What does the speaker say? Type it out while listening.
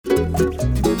Hey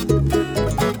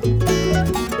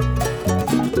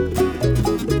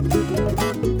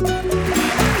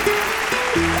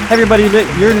everybody,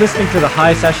 you're listening to the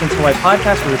High Sessions Hawaii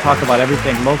podcast where we talk about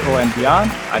everything local and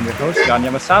beyond. I'm your host, Jan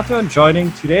Yamasato, and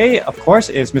joining today, of course,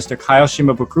 is Mr. Kyle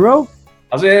Shimabukuro.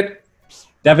 How's it?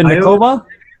 Devin Nakoma.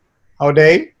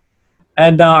 Howdy.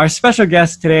 And our special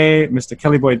guest today, Mr.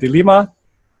 Kelly Boy De Lima.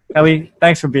 Kelly,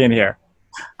 thanks for being here.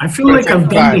 I feel like I've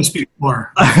done this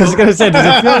before. I was going to say, does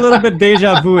it feel a little bit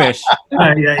deja vu-ish?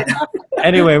 Yeah.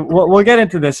 Anyway, we'll get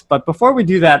into this. But before we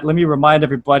do that, let me remind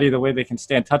everybody the way they can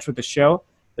stay in touch with the show.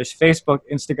 There's Facebook,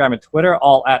 Instagram, and Twitter,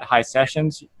 all at High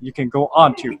Sessions. You can go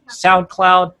on to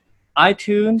SoundCloud,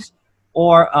 iTunes,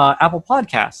 or Apple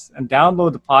Podcasts and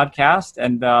download the podcast.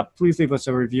 And please leave us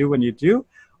a review when you do.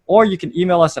 Or you can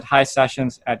email us at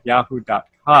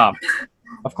highsessions@yahoo.com.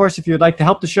 Of course, if you'd like to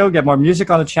help the show, get more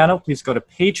music on the channel, please go to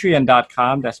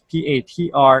patreon.com. That's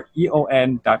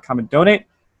patreon.com and donate.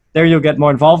 There you'll get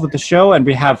more involved with the show. And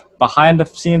we have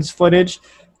behind-the-scenes footage.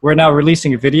 We're now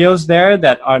releasing videos there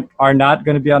that are not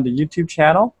going to be on the YouTube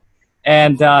channel.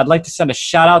 And I'd like to send a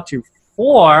shout out to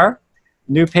 4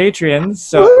 new patrons.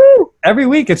 So every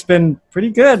week it's been pretty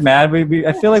good, man.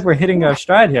 I feel like we're hitting our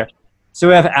stride here. So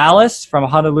we have Alice from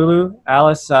Honolulu.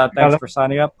 Alice, thanks for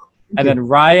signing up. And then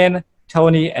Ryan,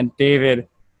 Tony, and David,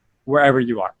 wherever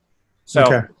you are.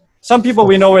 So Some people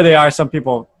we know where they are, some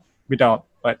people we don't.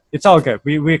 But it's all good.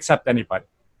 We accept anybody.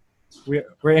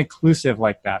 We're inclusive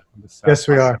like that. Yes,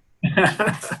 we are.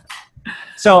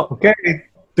 So,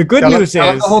 the good news is...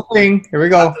 the whole thing. Here we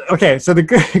go. Okay, so the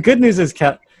good news is,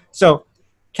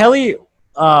 Kelly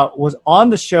was on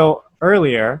the show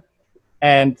earlier,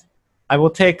 and I will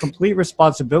take complete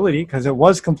responsibility because it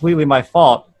was completely my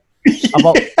fault.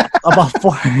 About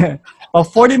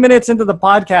 40 minutes into the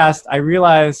podcast, I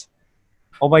realized,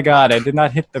 oh my God, I did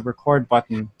not hit the record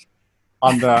button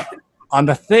on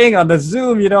the thing, on the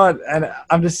Zoom, and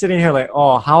I'm just sitting here like,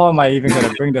 oh, how am I even going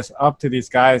to bring this up to these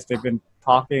guys? They've been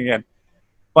talking.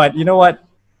 But you know what,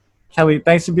 Kelly,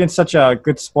 thanks for being such a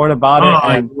good sport about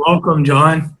it. And welcome,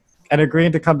 John. And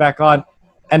agreeing to come back on.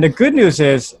 And the good news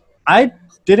is I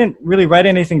didn't really write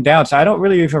anything down, so I don't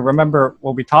really even remember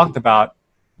what we talked about.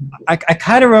 I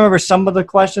kind of remember some of the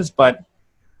questions, but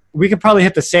we could probably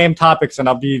hit the same topics, and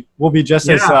we'll be just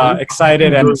as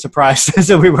excited and surprised as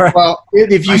we were. Well,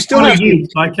 if you still have,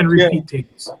 I can repeat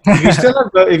things.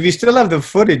 If you still have the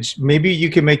footage, maybe you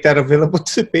can make that available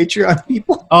to Patreon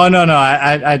people. Oh no,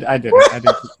 I didn't. I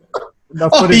didn't.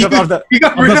 The footage you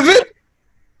got rid of it?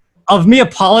 Of me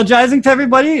apologizing to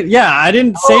everybody? Yeah, I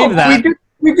didn't save that.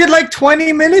 We did like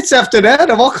 20 minutes after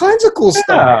that of all kinds of cool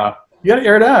stuff. You gotta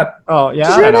air that. Oh yeah,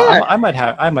 I might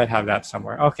have that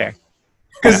somewhere. Okay.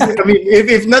 Because I mean,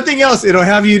 if nothing else, it'll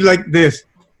have you like this.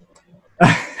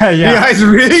 Your eyes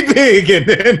really big, and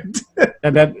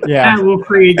then And we'll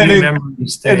create new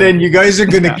memories. And then you guys are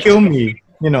gonna kill me,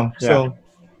 So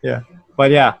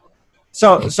But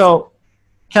so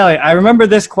Kelly, I remember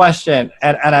this question,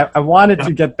 and I wanted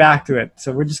to get back to it,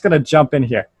 so we're just gonna jump in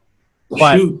here.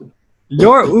 But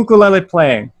your ukulele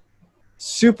playing,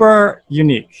 super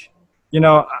unique.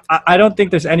 I don't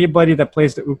think there's anybody that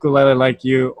plays the ukulele like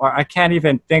you, or I can't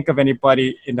even think of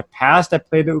anybody in the past that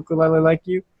played the ukulele like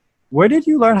you. Where did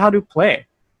you learn how to play?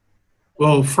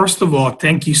 Well, first of all,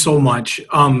 thank you so much.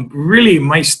 Really,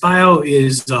 my style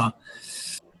is,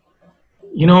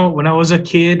 when I was a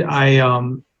kid, I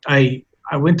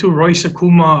went to Roy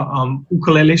Sakuma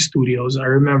ukulele studios. I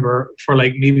remember for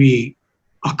like maybe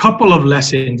a couple of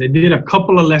lessons. I did a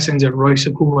couple of lessons at Roy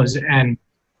Sakuma's, and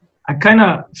I kind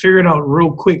of figured out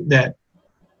real quick that,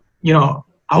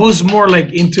 I was more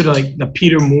like into the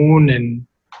Peter Moon and,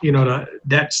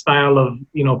 that style of,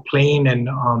 playing. And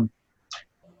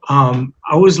I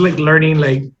was like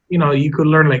learning you could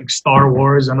learn like Star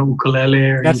Wars on a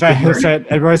ukulele. That's right.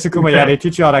 At Roy Sakuma, they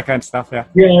teach you all that kind of stuff. Yeah.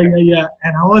 Yeah.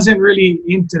 And I wasn't really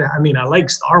into that. I mean, I like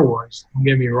Star Wars, don't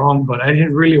get me wrong, but I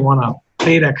didn't really want to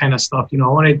play that kind of stuff.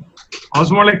 I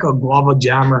was more like a guava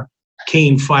jammer,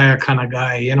 Cane Fire kind of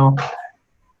guy,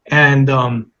 and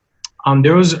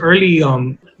there was early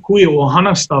Hui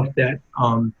Ohana stuff that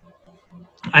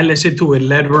I listened to with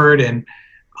Ledward and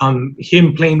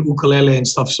him playing ukulele and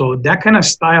stuff. So that kind of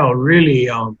style really,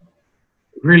 and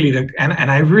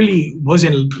I really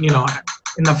wasn't,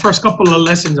 in the first couple of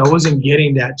lessons, I wasn't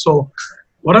getting that. So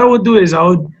what I would do is I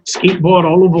would skateboard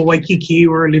all over Waikiki. We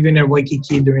were living in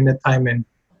Waikiki during that time, and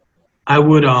I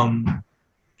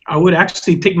would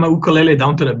actually take my ukulele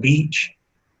down to the beach,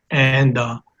 and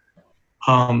there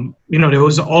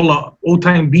was all the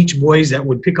old-time beach boys that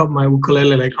would pick up my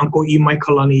ukulele, like Uncle E. Mike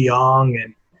Kalani Young,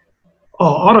 and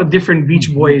all the different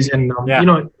beach boys. And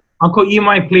Uncle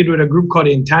Imai played with a group called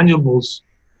Intangibles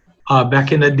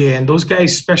back in the day, and those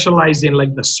guys specialized in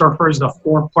like the surfers, the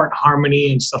 4-part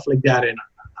harmony and stuff like that. And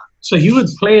so he would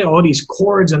play all these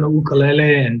chords on the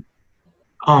ukulele,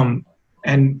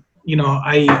 and you know,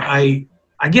 I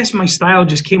guess my style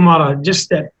just came out of just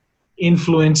that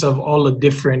influence of all the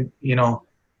different, all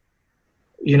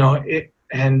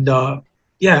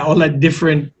that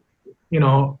different,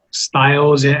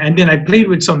 styles. And then I played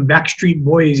with some Backstreet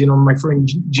Boys, my friend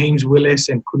James Willis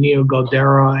and Cuneo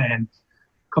Galdera and a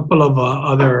couple of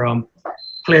other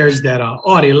players that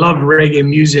they love reggae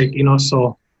music,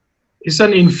 so it's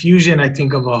an infusion, I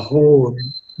think, of a whole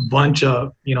bunch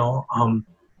of,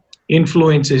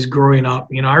 influences growing up.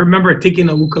 I remember taking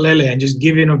a ukulele and just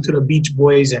giving them to the Beach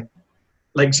Boys and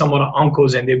like some of the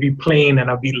uncles, and they'd be playing, and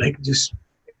I'd be like, just,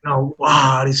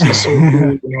 wow, this is so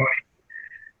cool.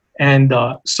 And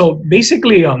so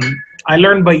basically, I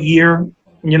learned by ear.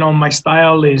 My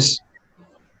style is,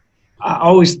 I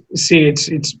always say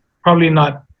it's probably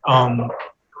not, the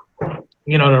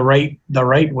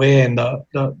right way and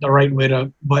the right way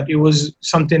to, but it was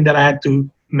something that I had to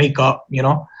make up,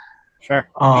 Sure.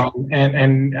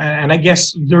 And I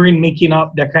guess during making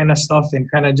up that kind of stuff and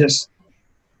kind of just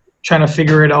trying to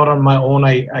figure it out on my own,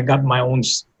 I got my own,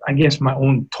 I guess, my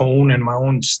own tone and my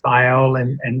own style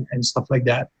and stuff like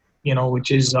that, which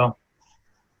is, I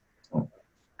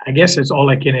guess it's all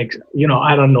I can, I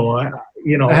don't know, I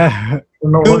don't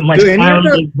know what my style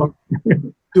is.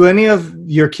 Do any of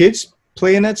your kids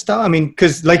play in that style? I mean,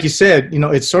 because like you said,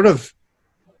 it's sort of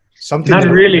something. Not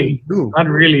really.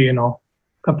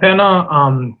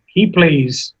 Capenna, he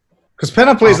plays. Because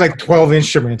Penna plays like 12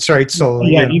 instruments, right? So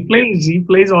yeah, he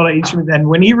plays all the instruments, and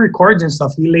when he records and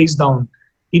stuff, he lays down.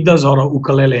 He does all the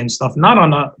ukulele and stuff, not on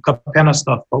the Capenna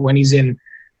stuff, but when he's in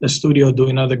the studio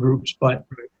doing other groups. But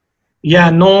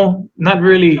yeah, no, not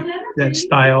really that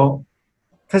style.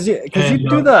 Because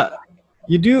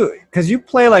you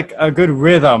play like a good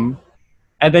rhythm,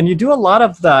 and then you do a lot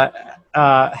of the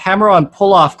hammer on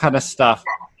pull off kind of stuff.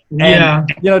 And,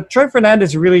 Troy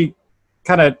Fernandez really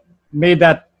kind of made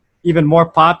that even more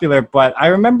popular. But I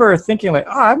remember thinking like,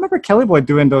 I remember Kelly Boy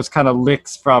doing those kind of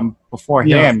licks from before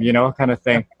him, kind of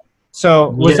thing. So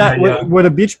were the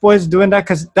Beach Boys doing that?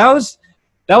 Because that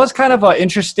was kind of an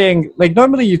interesting, like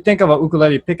normally you think of a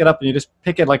ukulele, you pick it up and you just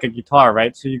pick it like a guitar,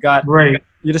 right? So you're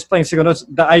just playing single notes.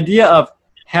 The idea of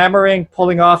hammering,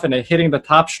 pulling off, and then hitting the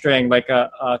top string like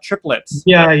a triplets.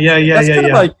 That's kind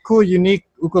of a cool, unique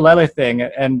ukulele thing.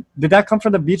 And did that come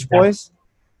from the Beach Boys?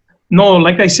 No,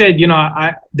 like I said,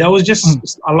 that was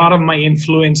just a lot of my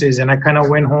influences, and I kind of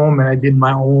went home and I did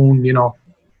my own,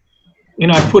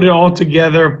 I put it all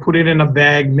together, put it in a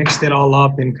bag, mixed it all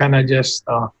up, and kind of just,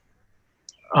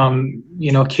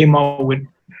 came out with,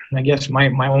 I guess,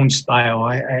 my own style.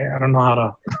 I don't know how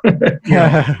to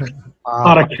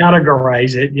how to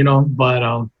categorize it,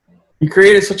 but you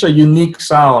created such a unique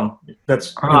sound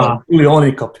that's really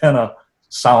only Capenna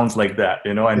sounds like that,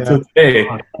 and today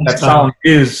that sound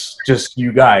is just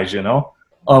you guys,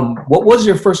 What was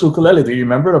your first ukulele? Do you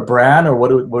remember the brand or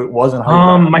what it was and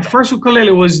how? My first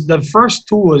ukulele was, the first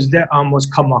two was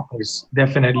Kamakas,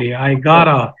 definitely. I got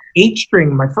a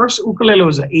 8-string. My first ukulele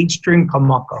was an 8-string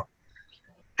Kamaka,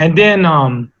 and then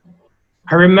I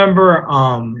remember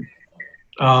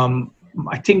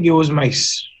I think it was my,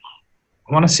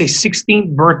 I want to say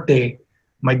 16th birthday.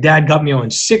 My dad got me on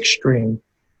 6-string,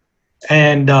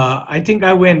 and I think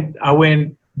I went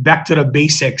back to the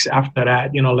basics after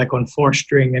that. Like on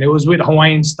 4-string, and it was with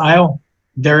Hawaiian style,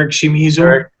 Derek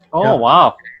Shimizu. Oh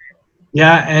wow!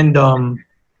 Yeah, and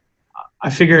I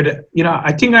figured,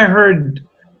 I think I heard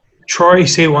Troy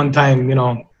say one time,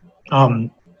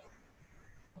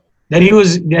 that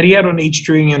he had on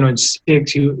 8-string and on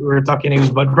 6. We were talking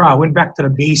English, but bro, I went back to the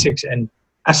basics, and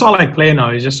that's all I play now.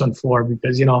 It's just on 4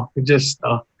 because it just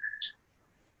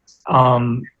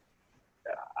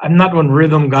I'm not one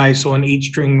rhythm guy, so an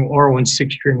 8-string or one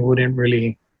 6-string wouldn't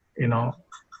really, Yeah,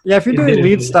 if you're doing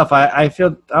lead stuff, I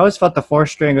always felt the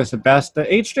 4-string was the best. The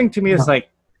 8-string to me is like,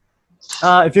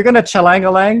 if you're gonna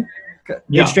chalang-a-lang,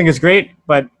 8-string is great,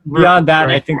 but beyond that,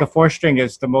 I think the 4-string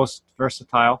is the most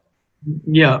versatile.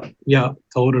 Yeah,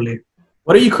 totally.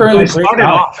 What are you currently playing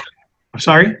now? I'm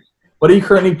sorry? What are you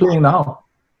currently playing now?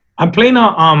 I'm playing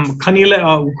a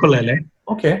Kanile ukulele.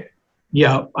 Okay.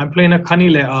 Yeah, I'm playing a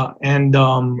Kanile, and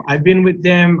I've been with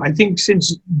them, I think,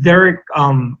 since Derek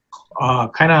kind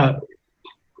of,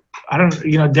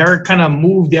 Derek kind of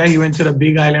moved. Yeah, he went to the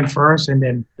Big Island first, and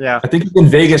then I think he's in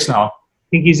Vegas now. I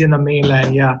think he's in the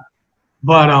mainland. Yeah,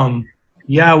 but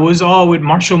it was all with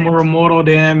Marshall Muramoto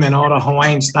them and all the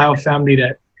Hawaiian style family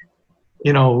that,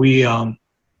 we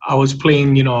I was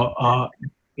playing, Derek's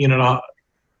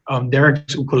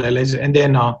ukuleles,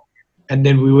 and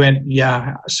then we went.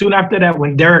 Yeah, soon after that,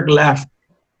 when Derek left,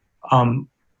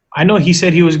 I know he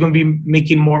said he was going to be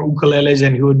making more ukuleles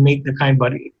and he would make the kind,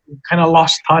 but he kind of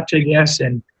lost touch, I guess,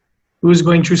 and he was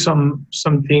going through some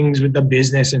things with the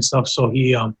business and stuff. So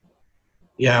he,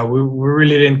 we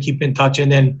really didn't keep in touch. And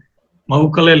then my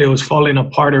ukulele was falling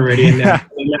apart already, and then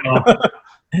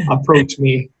he approached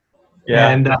me. Yeah.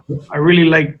 And I really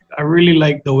like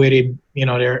the way they,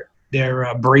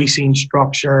 their bracing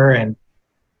structure and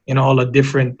all the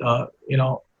different,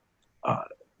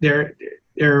 they're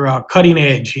cutting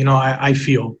edge. I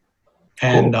feel.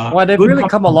 And well, they've really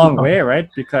come a long way, right?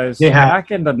 Because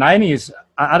back in the '90s,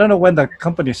 I don't know when the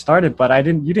company started, but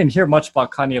you didn't hear much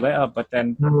about Kanilea. But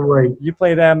then you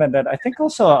play them, and then I think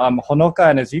also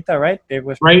Honoka and Azita, right? They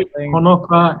was playing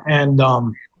Honoka and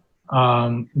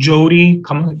Jody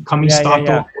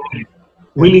Kamisato,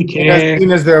 Willie K.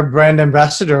 Seen as their brand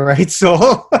ambassador, right?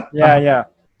 So yeah.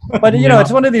 But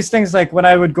it's one of these things. Like when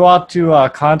I would go out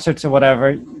to concerts or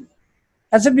whatever.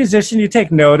 As a musician, you take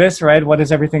notice, right? What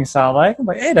does everything sound like? I'm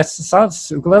like, hey,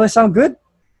 ukulele sound good.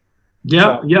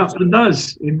 Yeah, it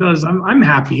does. It does. I'm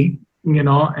happy,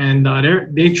 and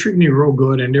they treat me real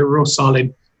good and they're real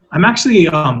solid. I'm actually,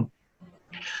 I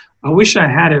wish I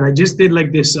had it. I just did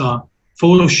like this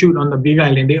photo shoot on the Big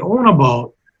Island. They own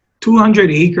about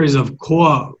 200 acres of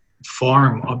koa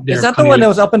farm up there. Is that the one that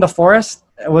was up in the forest?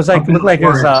 It was like looked like it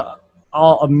was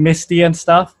all misty and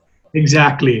stuff.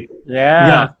 Exactly.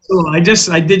 Yeah. So I just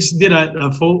did a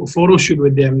photo shoot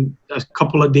with them a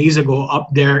couple of days ago up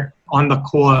there on the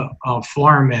koa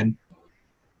farm, and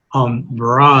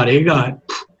they got.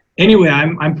 Anyway,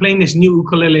 I'm playing this new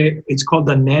ukulele. It's called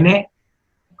the Nene.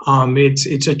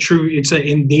 It's an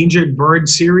endangered bird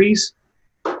series,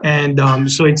 and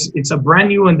so it's a brand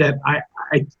new one that I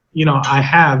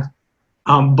have.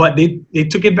 But they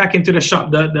took it back into the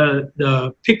shop.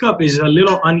 The pickup is a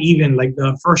little uneven. Like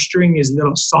the first string is a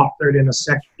little softer than the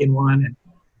second one, and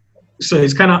so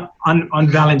it's kind of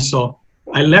unbalanced. So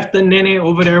I left the Nene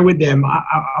over there with them.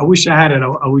 I wish I had it.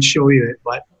 I would show you it,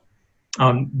 but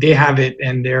they have it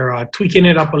and they're tweaking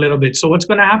it up a little bit. So what's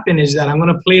going to happen is that I'm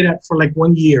going to play that for like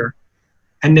 1 year,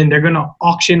 and then they're going to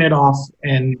auction it off,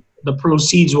 and the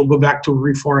proceeds will go back to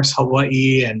Reforest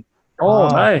Hawaii and. Oh,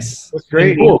 nice. That's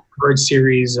great. Cool. Bird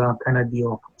series kind of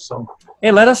deal. So,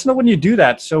 hey, let us know when you do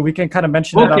that so we can kind of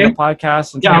mention it on the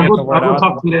podcast. And I will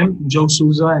talk to them, Joe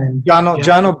Souza and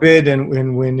John will bid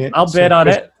and win it. I'll bid on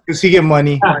it. Because he get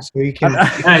money, so he can.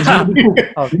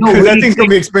 That thing's gonna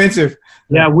be expensive.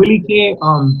 Yeah, Willie K.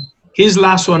 His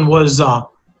last one was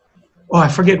I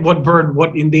forget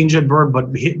what endangered bird,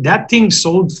 but that thing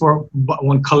sold for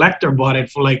when collector bought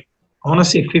it for like I want to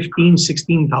say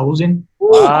 15,000-16,000.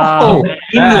 Wow.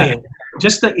 Inlay.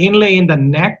 Just the inlay in the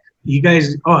neck, you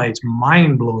guys. It's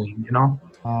mind blowing.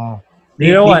 What?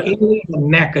 The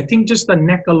neck. I think just the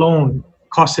neck alone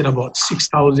costed about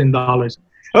 $6,000.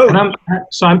 Oh. And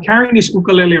I'm carrying this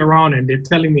ukulele around, and they're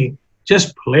telling me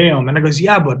just play them, and I goes,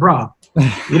 yeah, but bro,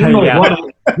 you don't know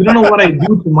what I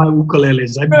do to my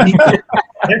ukuleles. I beat it.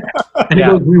 And he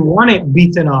goes, we want it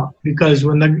beaten up because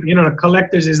when the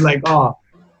collectors is like,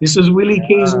 this was Willie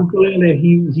K's ukulele.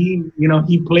 He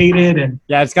played it, and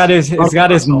it's got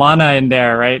his mana in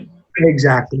there, right?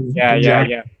 Exactly.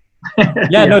 Yeah.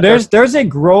 No, there's a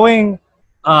growing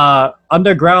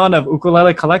underground of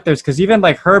ukulele collectors, because even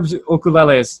like Herb's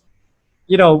ukuleles,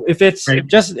 if it's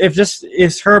just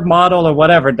is Herb model or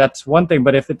whatever, that's one thing.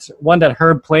 But if it's one that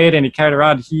Herb played and he carried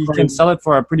around, he can sell it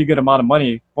for a pretty good amount of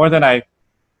money, more than I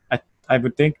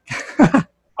would think.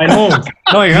 I know.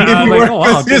 No, you're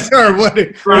wow. What are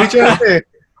you trying to say?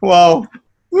 Wow.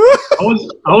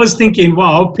 I was thinking,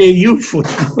 wow, I'll pay you for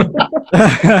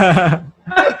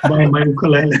my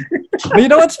ukulele. But you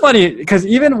know what's funny? Because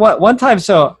even one time,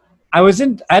 so I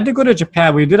had to go to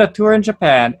Japan. We did a tour in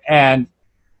Japan, and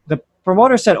the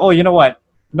promoter said, "Oh, you know what?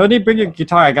 No need to bring your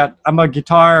guitar. I'm a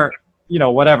guitar,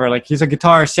 whatever. Like he's a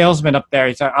guitar salesman up there.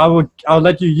 He said, I'll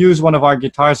let you use one of our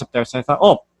guitars up there." So I thought,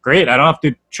 oh, great. I don't have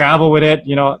to travel with it,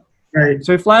 Right.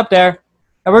 So we fly up there,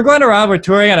 and we're going around, we're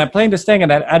touring, and I'm playing this thing,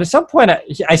 and at some point,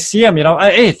 I see him,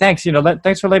 hey, thanks,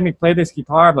 thanks for letting me play this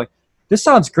guitar. I'm like, this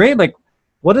sounds great. Like,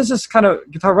 what does this kind of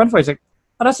guitar run for? He's like,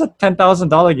 oh, that's a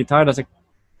 $10,000 guitar. And I was like,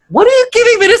 what are you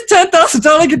giving me this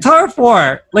 $10,000 guitar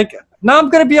for? Like, now I'm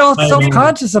going to be all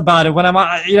self-conscious about it when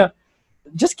I'm,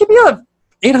 just give me a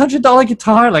 $800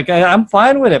 guitar. Like, I'm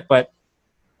fine with it, but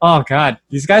oh God,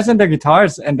 these guys and their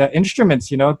guitars and the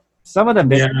instruments, some of them.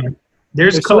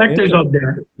 There's collectors out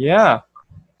there. Yeah.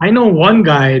 I know one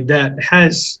guy that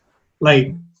has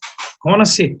like I want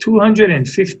to say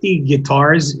 250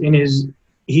 guitars in his.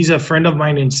 He's a friend of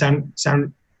mine in San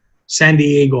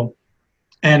Diego,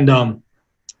 and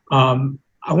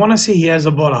I want to say he has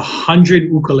about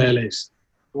 100 ukuleles.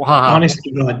 Wow. Honest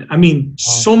to God, I mean,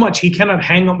 so much he cannot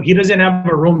hang them. He doesn't have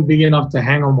a room big enough to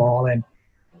hang them all, and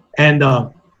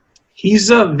he's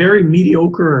a very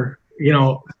mediocre,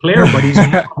 player, but he's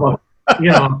more of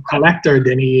a, collector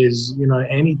than he is,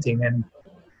 anything. And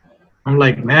I'm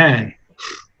like, man,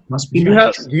 must be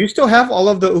nice. Do you still have all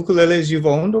of the ukuleles you've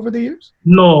owned over the years?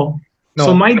 No.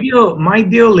 So my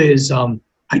deal is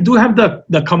I do have the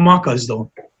kamakas though.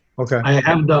 Okay.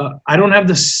 I don't have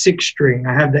the 6 string.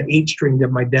 I have the 8 string that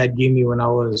my dad gave me when I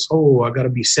was I gotta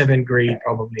be 7th grade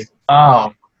probably.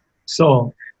 Oh.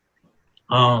 So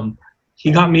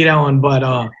he got me that one, but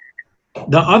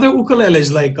the other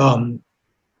ukuleles like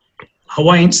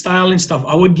Hawaiian style and stuff,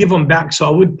 I would give them back. So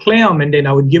I would play them and then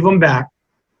I would give them back,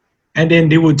 and then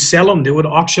they would sell them. They would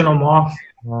auction them off.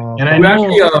 Wow. And I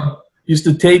actually used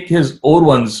to take his old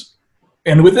ones.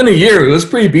 And within a year, it was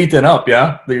pretty beaten up,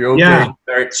 yeah? Okay. Yeah.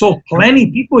 So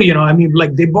plenty people,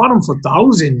 like they bought them for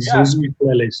thousands, those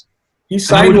ukuleles. He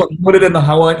signed one, put it in the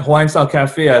Hawaiian Style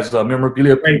Cafe as a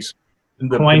memorabilia piece.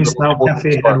 Hawaiian Style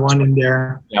Cafe had one in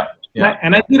there. Yeah.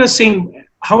 And I did the same.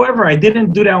 However, I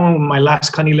didn't do that one with my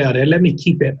last kanila. They let me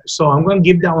keep it. So I'm going to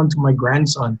give that one to my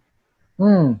grandson.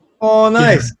 Oh,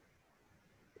 nice.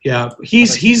 Yeah.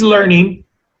 He's learning.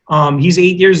 He's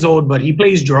 8 years old, but he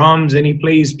plays drums and he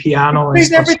plays piano. He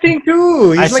plays everything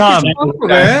too. I saw him.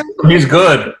 Man. He's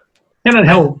good. Cannot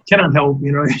help.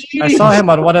 I saw him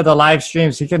on one of the live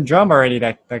streams. He can drum already,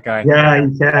 that guy. Yeah,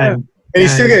 he can. And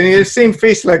he's still getting the same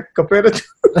face like Capera too.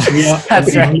 Yeah,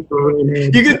 That's right.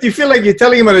 You feel like you're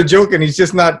telling him a joke and he's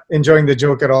just not enjoying the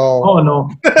joke at all. Oh no,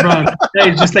 bro.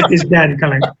 He's just like his dad,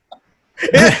 kind of.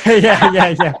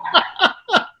 yeah.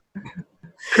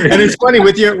 And it's funny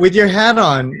with your hat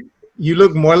on, you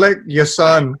look more like your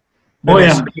son. Oh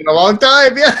yeah, in a long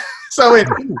time. Yeah. So I went,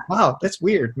 wow, that's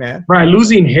weird, man. Right,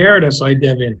 losing hair. That's why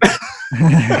Devin.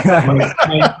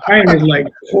 my time is like,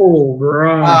 oh,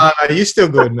 bro. You're still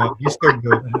good, man. You're still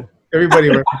good. Everybody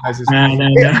recognizes.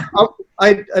 Nah.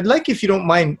 I'd like, if you don't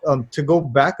mind, to go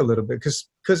back a little bit, because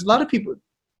a lot of people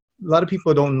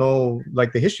don't know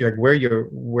like the history, like where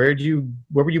were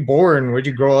you born, where'd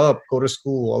you grow up, go to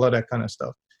school, all of that kind of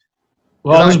stuff.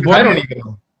 Well, I don't even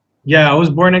know. Yeah, I was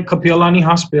born at Kapiolani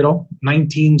Hospital,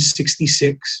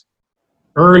 1966,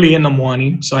 early in the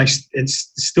morning. So it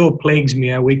still plagues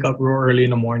me. I wake up real early in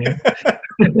the morning.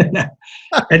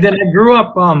 And then I grew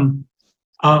up.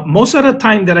 Most of the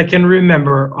time that I can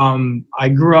remember, I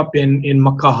grew up in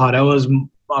Makaha. That was,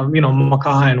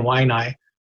 Makaha and Waianae.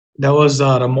 That was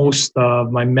the most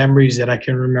of my memories that I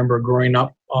can remember growing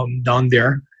up down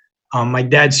there. My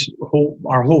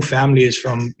our whole family is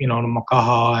from, the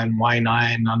Makaha and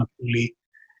Waianae and Nanapuli.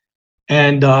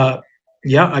 And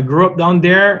I grew up down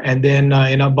there. And then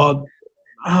I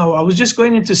was just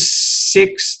going into seventh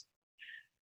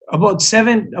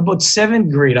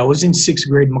grade. I was in 6th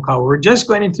grade Makaha. We were just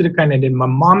going into the kind of, then my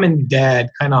mom and dad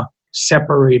kind of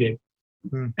separated.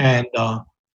 And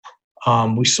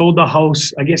we sold the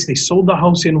house. I guess they sold the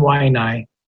house in Waianae.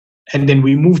 And then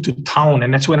we moved to town.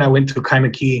 And that's when I went to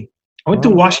Kaimuki. I went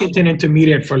to Washington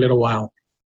Intermediate for a little while.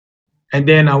 And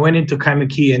then I went into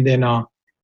Kaimuki. And then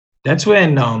that's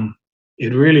when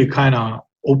it really kind of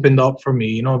opened up for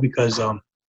me, because there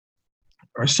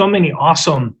are so many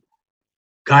awesome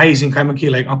guys in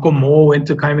Kaimuki. Like Uncle Mo went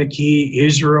to Kaimuki,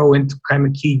 Israel went to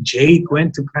Kaimuki, Jake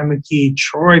went to Kaimuki,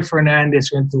 Troy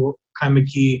Fernandez went to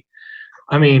Kaimuki.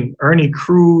 I mean, Ernie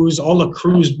Cruz, all the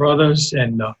Cruz brothers,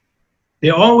 and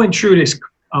they all went through this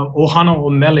Ohana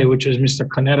Omele, which is Mr.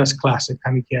 Kaneta's class at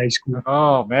Kaimuki High School.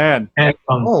 Oh, man. And,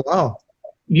 oh, wow.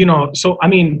 So, I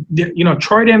mean,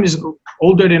 Troy Dem is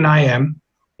older than I am,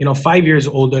 5 years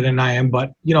older than I am,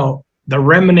 but, the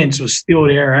remnants was still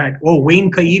there.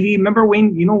 Wayne Kaivi, remember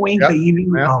Wayne? Wayne Kaivi?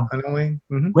 Yeah, I know Wayne.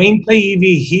 Mm-hmm. Wayne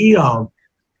Kaivi,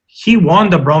 he won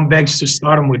the brown bags to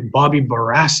start him with Bobby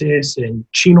Barassis and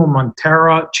Chino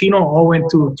Montera. Chino all went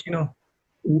to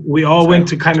we all went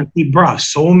to Kaimuki, bro.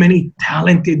 So many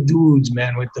talented dudes,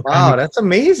 man. With the wow, that's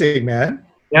amazing, man.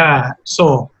 Yeah.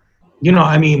 So,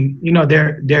 I mean,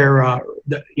 they're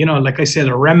like I said,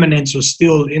 the remnants was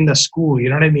still in the school. You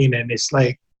know what I mean? And it's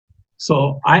like,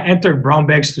 so I entered brown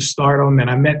bags to stardom, and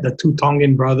I met the 2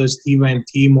 Tongan brothers, Tiva and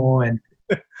Timo, and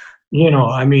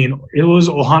I mean, it was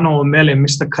Ohana Omele,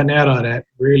 Mr. Kaneta, that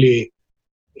really,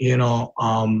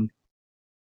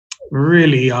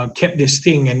 kept this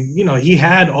thing. And, he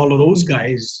had all of those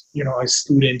guys, as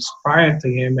students prior to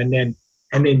him. And then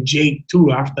Jake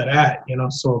too, after that,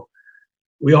 so,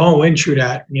 we all went through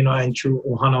that, you know, and through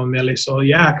Ohana Mele. So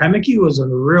yeah, Kameki was a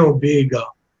real big,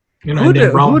 you know.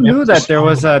 Who knew that there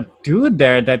was a dude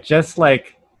there that just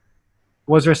like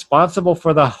was responsible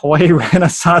for the Hawaii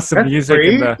Renaissance of music?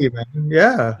 Crazy, man.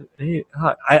 Yeah.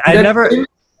 I never.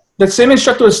 That same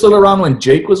instructor was still around when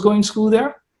Jake was going to school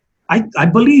there? I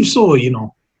believe so, you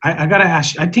know. I gotta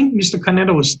ask. I think Mr.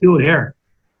 Kaneda was still there.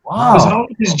 Wow. How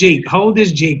old is Jake? How old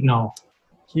is Jake now?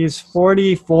 He's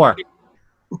 44.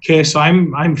 Okay, so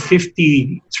I'm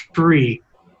 53.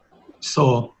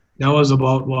 So that was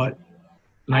about what,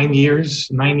 9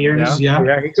 years? 9 years, yeah.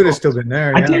 Yeah, he could have still been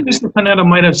there. I think Mr. Kaneda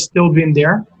might have still been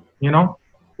there, you know.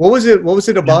 What was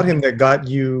it about him that got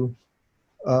you?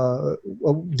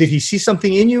 Did he see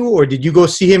something in you, or did you go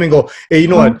see him and go, hey, you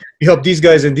know what, you help these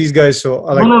guys and these guys, so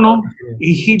I like no.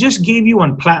 He just gave you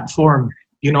one platform,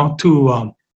 you know,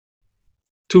 to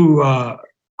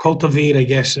cultivate, I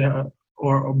guess,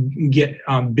 or get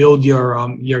build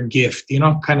your gift, you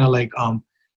know, kind of like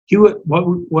he would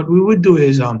what we would do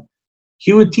is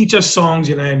he would teach us songs,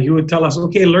 you know, and he would tell us,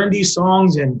 okay, learn these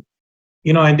songs, and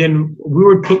you know, and then we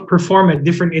would perform at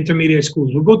different intermediate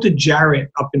schools. We'd go to Jarrett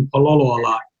up in Palolo a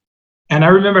lot. And I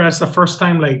remember that's the first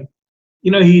time, like,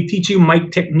 you know, he'd teach you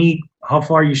mic technique, how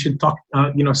far you should talk,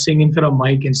 you know, sing into the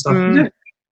mic and stuff.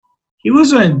 He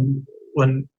was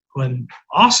when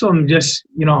awesome, just,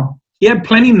 you know, he had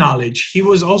plenty knowledge. He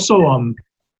was also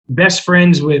best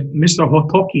friends with Mr.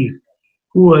 Hotoki,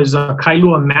 who was a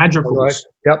Kailua Madrigal. Right.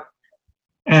 Yep.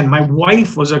 And my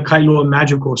wife was a Kailua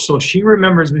Magical, so she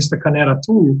remembers Mr. Kaneda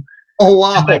too. Oh,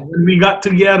 wow. And, like, when we got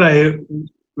together, you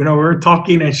know, we were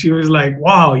talking, and she was like,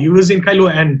 wow, you was in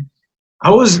Kailua. And I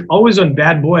was always on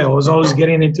bad boy. I was always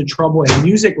getting into trouble, and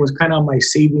music was kind of my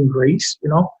saving grace, you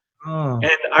know. Oh.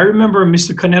 And I remember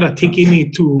Mr. Kaneda taking me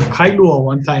to Kailua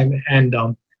one time, and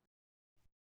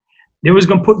they was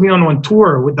going to put me on one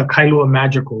tour with the Kailua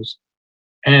Magicals.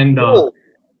 And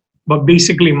but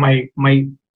basically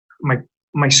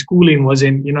my schooling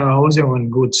wasn't, you know, I wasn't one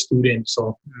good student,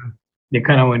 so they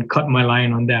kind of went cut my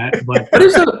line on that. But what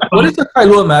is the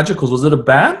Kailua Magicals? Was it a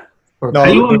band? Or No,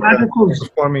 Kailua it was a Magicals.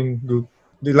 performing group.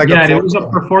 There was a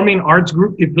performing arts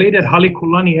group. They played at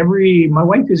Halekulani my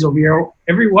wife is over here.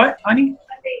 Every what, honey?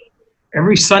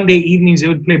 Every Sunday evenings they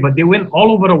would play, but they went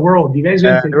all over the world. You guys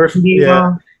went to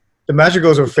India? The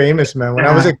Magicals were famous, man. When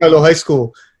I was in Kailua High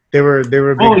School, they were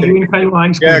big. Oh, you in Kailua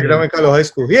High School? Yeah, because I went to Kailua High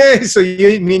School. Yeah, so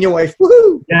me and your wife,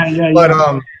 woohoo! Yeah. But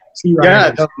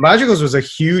the Magicals was a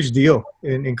huge deal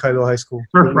in Kailua High School.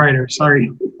 Surf Rider, sorry.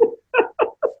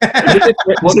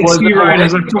 Was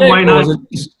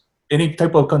it any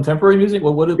type of contemporary music?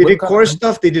 They did chorus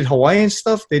stuff. They did Hawaiian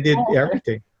stuff. They did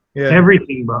everything. Yeah,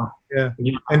 everything, bro. Yeah,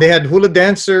 and they had hula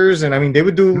dancers, and I mean, they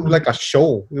would do like a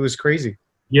show. It was crazy.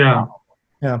 Yeah.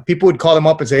 People would call them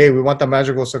up and say, "Hey, we want the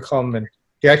Magicals to come," and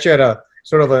they actually had a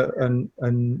sort of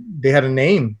they had a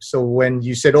name. So when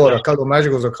you said, "Oh, the Kailua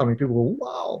Magicals are coming," people go,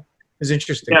 "Wow, it's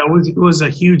interesting." Yeah, it was a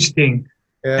huge thing.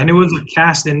 Yeah. And it was a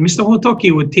cast, and Mr.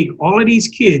 Hotoki would take all of these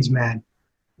kids, man,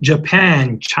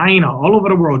 Japan, China, all over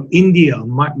the world, India.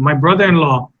 My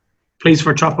brother-in-law plays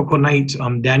for Tropical Nights,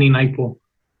 Danny Naipo,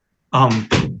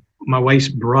 my wife's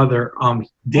brother.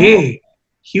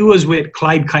 He was with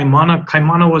Clyde Kaimana.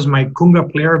 Kaimana was my kunga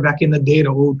player back in the day, the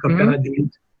old Kapena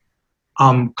days.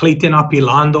 Clayton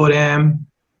Apilando, them,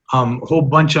 whole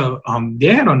bunch of,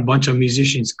 they had a bunch of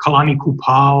musicians, Kalani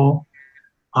Kupao,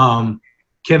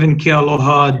 Kevin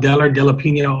Kealoha, Deller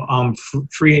Delapino,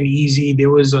 Free and Easy.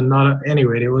 There was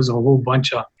there was a whole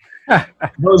bunch of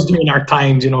those during our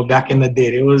times, you know, back in the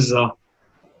day. It was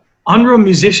unreal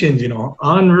musicians, you know,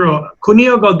 unreal.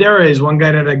 Kunio Galdera is one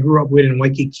guy that I grew up with in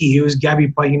Waikiki. He was Gabby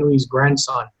Pahinui's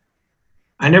grandson.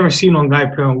 I never seen one guy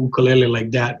play on ukulele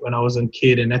like that when I was a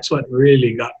kid, and that's what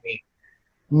really got me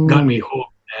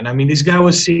hooked. And I mean, this guy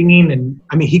was singing, and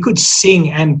I mean, he could sing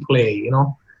and play, you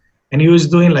know, and he was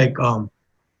doing like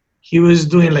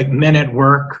Men at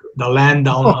Work, The Land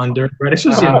Down Under. Right? This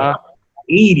was in the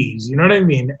 80s, you know what I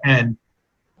mean? And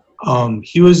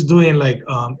he was doing like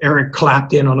Eric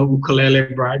Clapton on a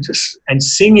ukulele, bro, and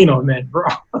singing on that, bro.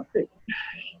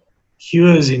 He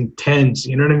was intense,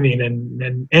 you know what I mean?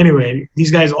 And anyway,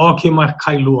 these guys all came out of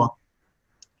Kailua,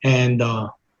 and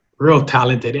real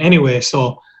talented. Anyway,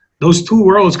 so those two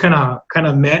worlds kind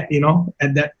of met, you know,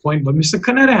 at that point. But Mr.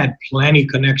 Kaneda had plenty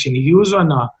connection. He was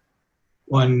on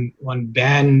one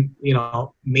band, you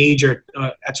know, major.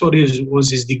 That's what was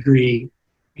his degree.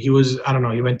 He was, I don't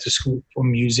know, he went to school for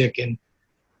music,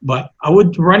 but I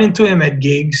would run into him at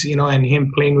gigs, you know, and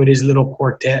him playing with his little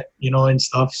quartet, you know, and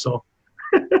stuff. So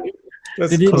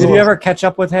did you ever catch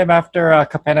up with him after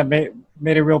Kapena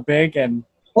made it real big? And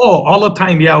Oh, all the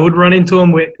time. Yeah, I would run into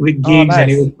him with gigs, and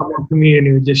he nice. would come up to me and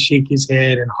he would just shake his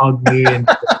head and hug me. And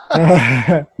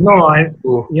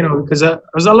because there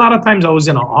was a lot of times I was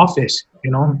in an office,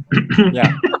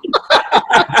 Yeah.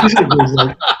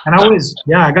 And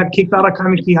I got kicked out of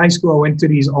Kamiki High School. I went to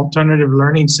these alternative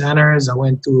learning centers. I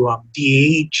went to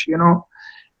DH,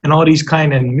 and all these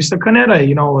kind. And Mr. Canetta,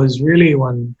 was really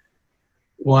one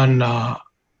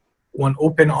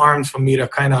open arms for me to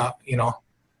kind of,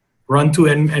 run to.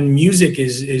 And music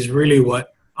is really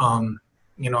what,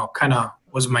 kind of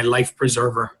was my life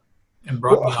preserver and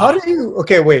brought me How out. do you?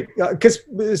 Okay, wait, because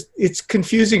it's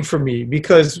confusing for me.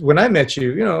 Because when I met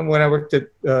you, when I worked at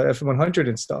FM 100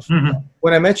 and stuff,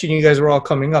 when I met you, and you guys were all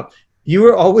coming up. You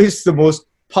were always the most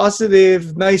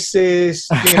positive, nicest.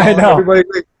 I know. Everybody's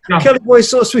like, Kelly Boy's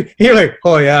so sweet. You're like,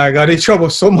 oh yeah, I got in trouble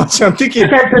so much. I'm thinking,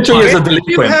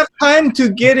 you have time to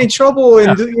get in trouble,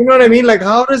 and you know what I mean? Like,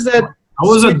 how does that? I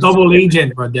was a double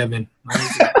agent, bro, Devin.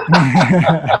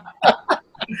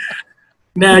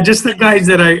 Nah, just the guys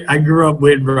that I grew up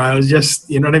with, bro. I was just,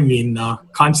 you know what I mean,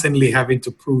 constantly having to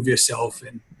prove yourself,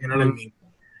 and you know what I mean.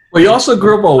 Well, you also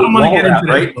grew up a wall rat,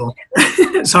 right?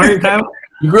 Sorry, Kyle?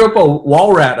 You grew up a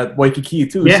wall rat at Waikiki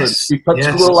too. Yes. So you cut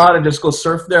school a lot and just go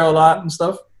surf there a lot and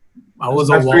stuff. I was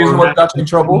That's a the reason wall what rat. got you in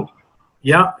trouble.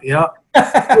 Yeah.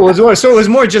 So it was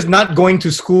more just not going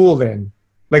to school then.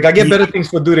 Like, I get better things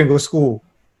for do than go to school.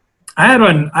 I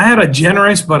had a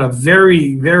generous but a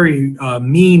very, very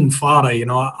mean father.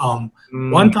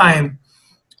 One time,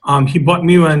 he bought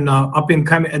me when up in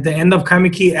at the end of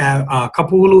Kamiki Ave,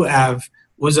 Kapulu Ave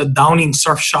was a Downing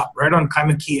surf shop right on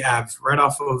Kamiki Ave, right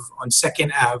off of on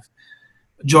Second Ave.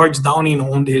 George Downing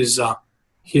owned his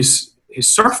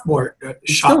surfboard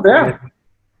shop. Still there.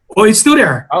 Oh, it's still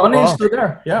there. It's still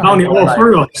there. Yeah. Downing, for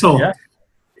real. So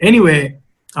anyway.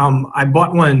 I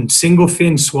bought one single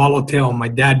fin swallowtail. My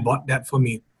dad bought that for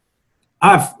me.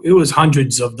 It was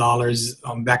hundreds of dollars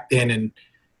back then, and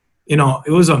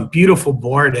it was a beautiful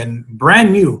board and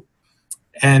brand new.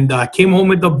 And I came home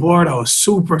with the board. I was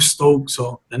super stoked.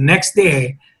 So the next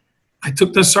day, I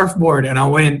took the surfboard and I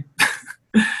went.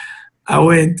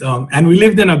 And we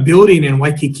lived in a building in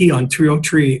Waikiki on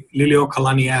 303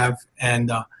 Liliuokalani Ave,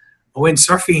 and I went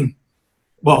surfing.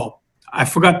 Well, I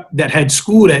forgot that I had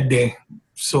school that day.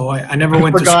 So I never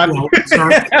went to school.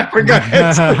 I forgot.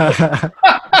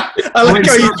 I like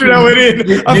how you threw that one in.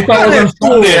 You thought it was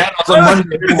on Sunday. It was on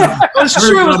Monday. I was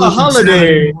sure it was a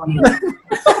holiday.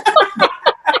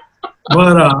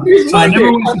 But so I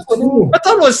never went to school. I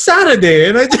thought it was Saturday,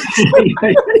 and I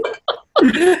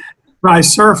I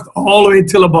surfed all the way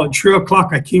till about 3 o'clock.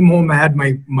 I came home. I had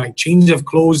my change of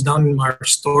clothes down in my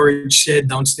storage shed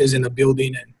downstairs in the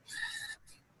building, and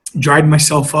dried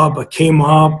myself up. I came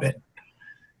up, and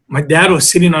my dad was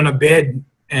sitting on a bed,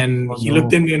 and he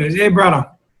looked at me and he said, "Hey, brother,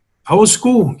 how was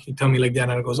school?" He told me like that,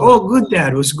 and I goes, "Oh, good,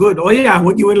 Dad. It was good." "Oh, yeah,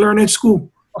 what you would learn at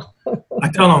school?" I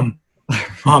tell him,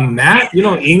 "Math,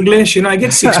 English, I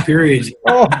get 6 periods."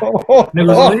 And he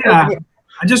goes, "Oh, yeah,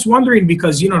 I'm just wondering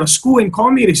because, the school didn't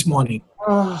call me this morning.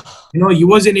 You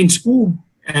wasn't in school,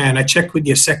 and I checked with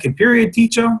your second period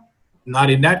teacher, not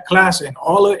in that class, and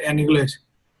all of English."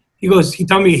 He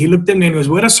told me, he looked at me and he goes,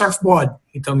 "Where the surfboard?"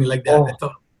 He told me like that. I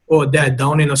thought, "Oh, Dad,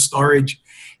 down in a storage."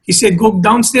 He said, "Go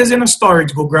downstairs in a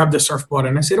storage, go grab the surfboard."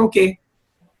 And I said, "Okay."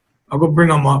 I'll go bring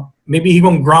him up. Maybe he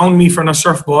going to ground me from the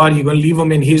surfboard. He going to leave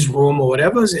him in his room or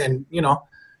whatever. And,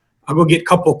 I'll go get a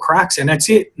couple cracks and that's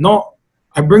it. No,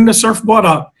 I bring the surfboard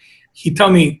up. He tell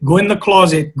me, "Go in the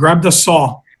closet, grab the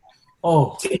saw.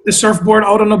 Take the surfboard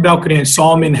out on the balcony and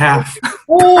saw him in half."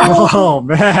 Oh,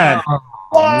 man.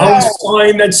 I was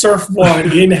sawing that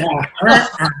surfboard in half.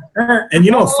 And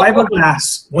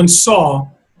fiberglass, one saw,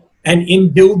 and in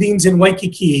buildings in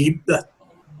Waikiki,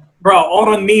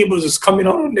 all the neighbors is coming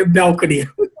out on their balcony.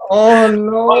 Oh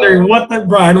no! Wondering what the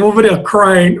I'm over there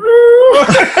crying.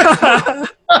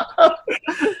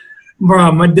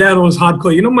 Bro, my dad was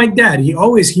hardcore. My dad, he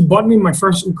bought me my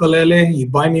first ukulele. He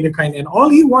buy me the kind, and all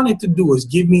he wanted to do was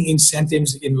give me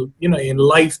incentives in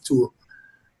life to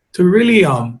really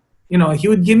he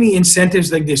would give me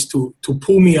incentives like this to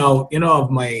pull me out, of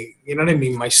my, what I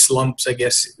mean, my slumps, I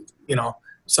guess,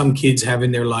 some kids have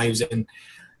in their lives. And,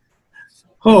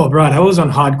 oh, bro, I was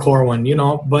on hardcore one,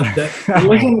 but it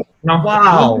wasn't,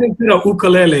 wow. The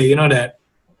ukulele,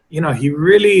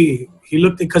 he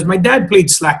looked at, because my dad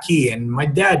played slack key, and my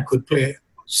dad could play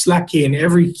slack key in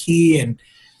every key. And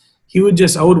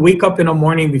I would wake up in the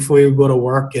morning before he would go to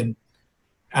work, and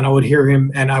I would hear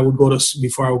him, and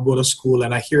before I would go to school,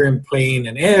 and I hear him playing,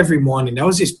 and every morning, that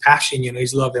was his passion,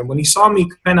 his love. And when he saw me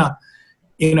kind of,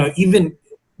 even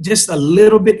just a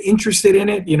little bit interested in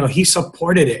it, you know, he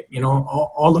supported it, you know,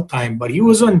 all the time. But he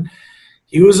was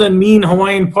a mean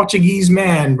Hawaiian Portuguese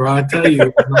man, bro. I tell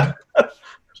you.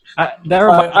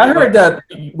 I heard that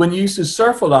when you used to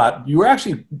surf a lot, you were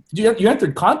actually you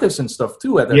entered contests and stuff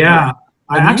too at that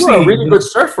time. You were a really good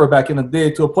surfer back in the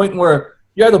day, to a point where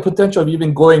you had the potential of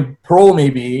even going pro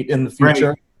maybe in the future.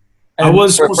 Right. I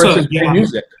was also,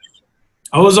 music.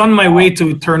 I was on my way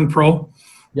to turn pro.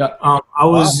 Yeah. I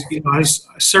was, you know, I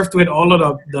surfed with all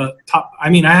of the top. I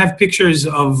mean, I have pictures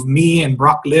of me and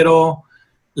Brock Little,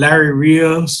 Larry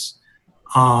Rios,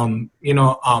 you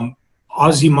know,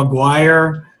 Ozzie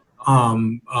McGuire,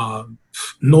 Noah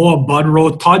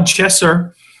Budrow, Todd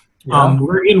Chesser. Yeah.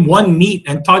 We're in one meet,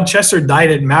 and Todd Chesser died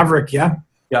at Maverick. Yeah.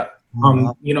 Yeah.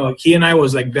 You know, he and I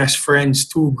was like best friends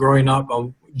too growing up.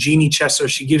 Jeannie Chesser,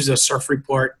 she gives a surf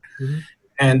report. Mm-hmm.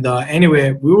 And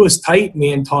anyway, we was tight,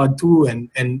 me and Todd too.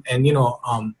 And you know,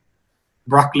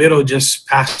 Brock Little just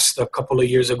passed a couple of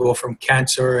years ago from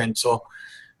cancer. And so,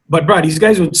 but bro, these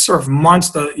guys would surf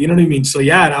monster, you know what I mean? So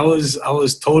yeah, I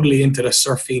was totally into the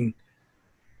surfing.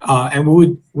 And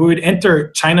we would enter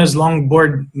China's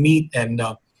longboard meet, and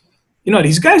you know,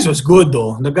 these guys was good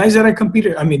though. The guys that I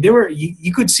competed, I mean, they were,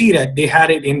 you could see that they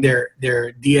had it in their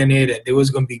DNA that they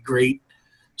was going to be great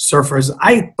surfers.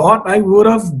 I thought I would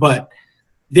have, but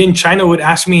then China would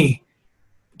ask me,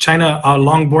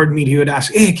 longboard meet, he would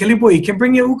ask, hey, Kelly boy, you can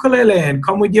bring your ukulele and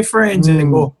come with your friends and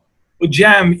then go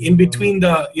jam in between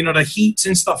the, you know, the heats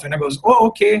and stuff. And I goes, oh,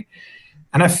 okay.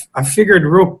 And I figured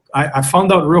I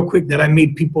found out real quick that I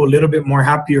made people a little bit more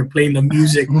happier playing the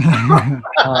music. You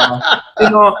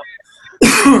know,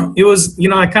 it was, you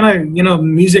know, I kind of, you know,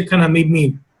 music kind of made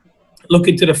me look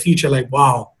into the future like,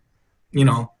 wow, you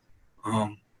know,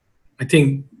 I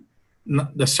think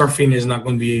the surfing is not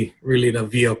going to be really the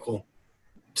vehicle.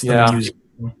 It's the music.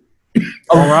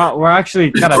 Oh, we're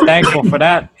actually kind of thankful for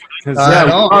that. Because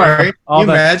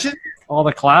imagine all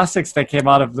the classics that came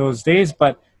out of those days.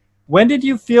 But when did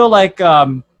you feel like,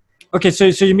 okay, so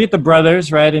you meet the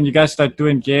brothers, right? And you guys start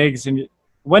doing gigs. And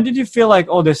when did you feel like,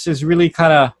 oh, this is really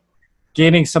kind of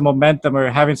gaining some momentum or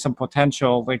having some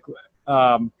potential? Like,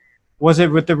 was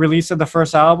it with the release of the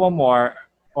first album or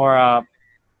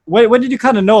when did you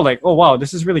kind of know, like, oh, wow,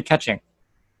 this is really catching?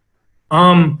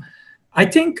 I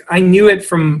think I knew it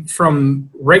from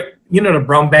right, you know, the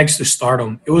Brown Bags to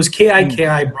Stardom. It was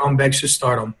KIKI Brown Bags to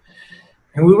Stardom.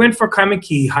 And we went for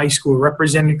Kaimaki High School,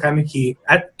 representing Kaimaki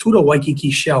to the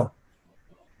Waikiki Shell.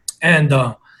 And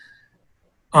I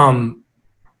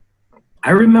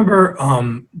remember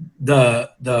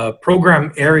the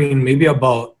program airing maybe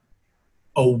about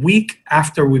a week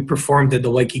after we performed at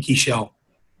the Waikiki Shell.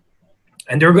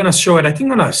 And they were going to show it, I think,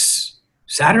 on a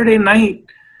Saturday night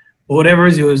or whatever.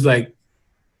 It was like,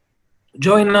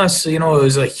 join us, you know, it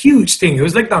was a huge thing. It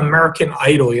was like the American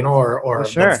Idol, you know, or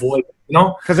sure. The Voice, you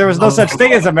know. Because there was no such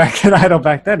thing as American Idol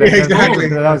back then. Exactly.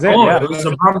 That was it. Oh, yeah.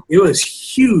 It was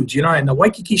huge, you know, and the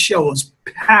Waikiki Shell was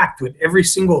packed with every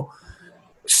single,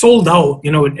 sold out,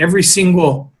 you know, with every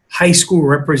single high school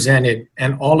represented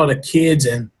and all of the kids.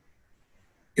 And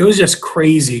it was just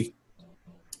crazy.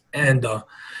 And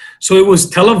so it was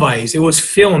televised. It was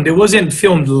filmed. It wasn't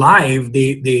filmed live.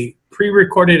 They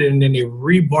pre-recorded it and then they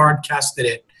rebroadcasted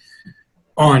it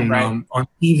on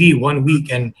TV 1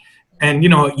 week. And you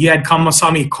know, you had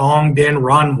Kamasami Kong, then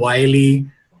Ron Wiley.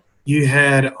 You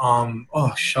had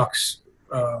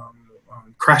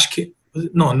Crash Kid.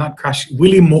 No, not Crash.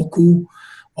 Willie Moku.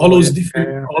 All those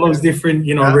different,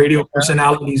 you know, radio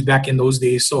personalities back in those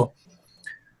days. So,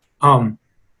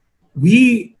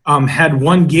 we had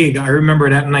one gig. I remember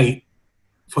that night.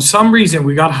 For some reason,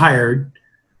 we got hired.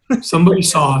 Somebody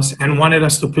saw us and wanted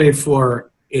us to play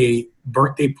for a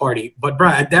birthday party. But, bro,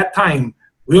 at that time,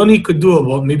 we only could do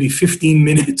about maybe 15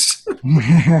 minutes. So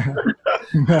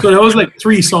that was like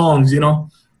 3 songs, you know,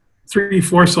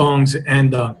 3-4 songs.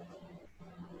 And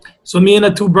so me and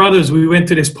the 2 brothers, we went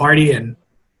to this party and,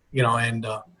 you know, and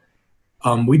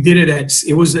we did it at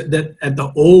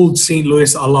the old St.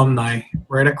 Louis Alumni,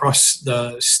 right across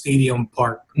the stadium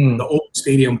park, the old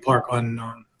stadium park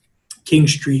on King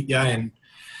Street. Yeah. And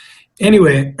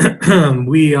anyway,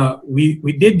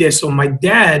 we did this. So my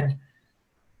dad,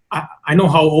 I know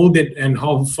how old it and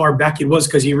how far back it was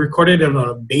because he recorded it on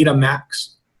a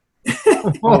Betamax.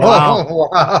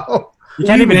 Wow. You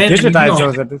can't even digitize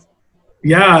those at this.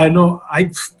 Yeah, I know. I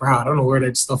don't know where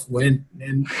that stuff went.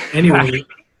 And anyway,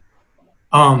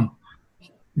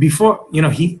 before, you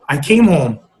know, I came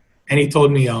home and he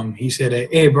told me, he said,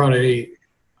 hey, brother,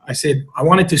 I said, I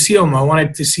wanted to see him. I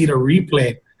wanted to see the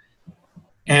replay.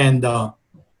 And,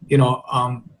 you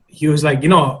know, he was like, you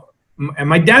know, and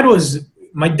my dad was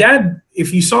my dad,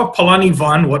 if you saw Palani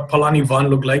Van, what Palani Van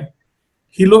looked like,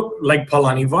 he looked like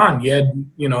Palani Van. He had,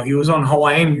 he was on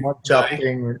Hawaiian. You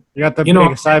got the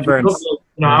big sideburns.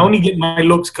 I only get my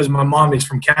looks because my mom is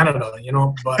from Canada,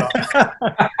 but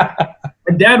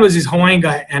my dad was this Hawaiian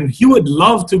guy, and he would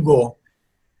love to go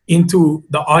into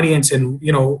the audience and,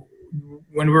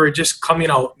 when we were just coming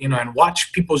out, and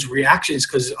watch people's reactions.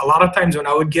 Because a lot of times when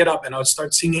I would get up and I would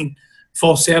start singing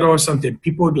falsetto or something,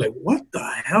 people would be like, what the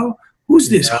hell? Who's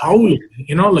this howling?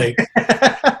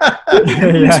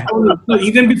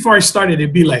 Even before I started,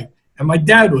 it'd be like, and my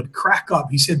dad would crack up.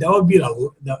 He said that would be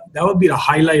the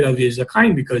highlight of his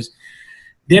kind, because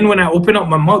then when I open up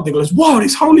my mouth, they goes, wow,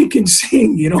 this howling can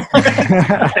sing,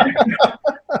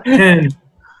 And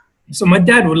so my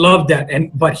dad would love that.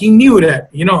 But he knew that,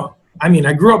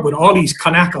 I grew up with all these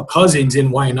Kanaka cousins in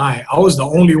Waianae. I was the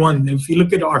only one. If you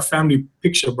look at our family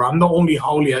picture, bro, I'm the only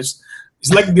haole. It's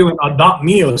like they would adopt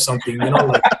me or something,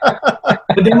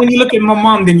 But then when you look at my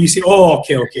mom, then you say, oh,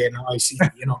 okay, now I see,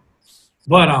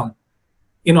 But,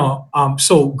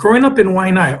 so growing up in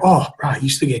Waianae, bro, I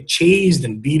used to get chased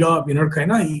and beat up, either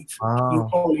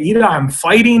I'm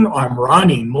fighting or I'm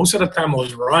running. Most of the time I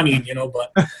was running,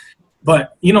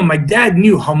 but my dad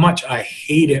knew how much I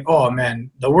hated. Oh man,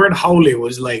 the word haole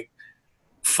was like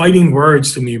fighting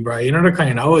words to me, bro.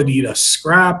 I would eat a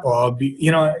scrap or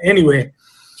anyway.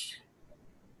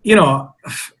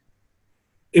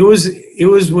 It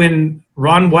was when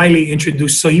Ron Wiley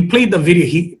introduced. So he played the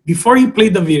video. Before he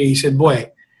played the video, he said, "Boy."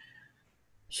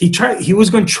 He was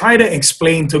going to try to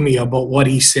explain to me about what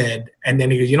he said, and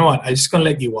then he goes, "You know what? I'm just going to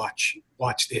let you watch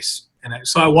this." And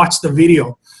so I watched the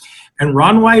video, and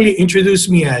Ron Wiley introduced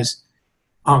me as,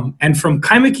 and from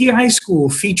Kaimuki High School,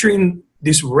 featuring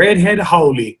this redhead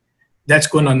haole that's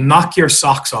going to knock your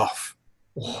socks off.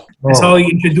 That's how he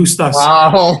introduced us.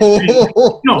 Wow.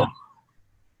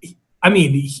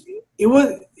 It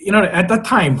was, at that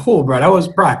time, bro,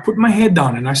 I put my head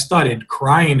down and I started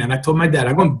crying, and I told my dad,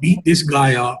 I'm going to beat this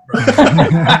guy up, bro.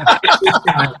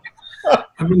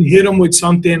 I'm going to hit him with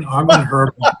something, or I'm going to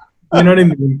hurt him. You know what I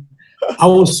mean? I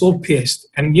was so pissed.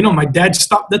 And, my dad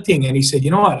stopped the thing and he said, you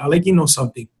know what? I'll let you know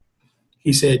something.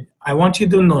 He said, I want you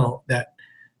to know that,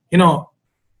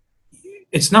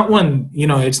 it's not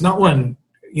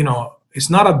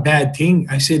a bad thing.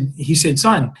 He said,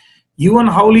 son, you and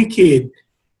Haole kid,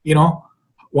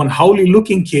 one haole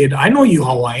looking kid, I know you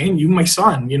Hawaiian, you my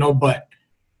son, but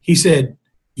he said,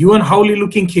 you and haole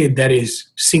looking kid that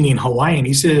is singing Hawaiian,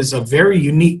 he said, it's a very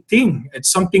unique thing. It's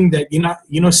something that you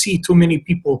don't see too many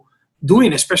people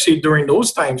doing, especially during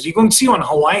those times. You're going to see on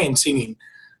Hawaiian singing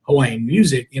Hawaiian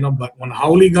music, but when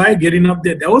haole guy getting up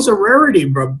there, that was a rarity,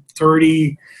 bro.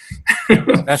 30,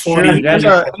 that's 40. True. And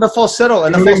the falsetto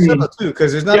too,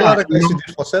 because there's not a lot of guys who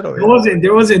do falsetto.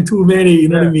 There wasn't too many, you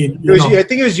know what I mean? I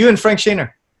think it was you and Frank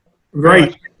Shaner.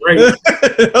 Right.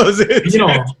 That was it.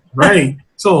 Right.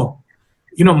 So,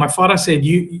 my father said,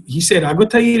 he said, I'm going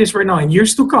to tell you this right now, in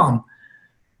years to come,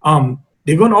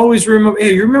 they're going to always remember,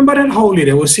 hey, you remember that haole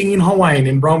that was singing Hawaiian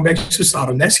in Brownback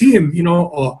Susato? That's him,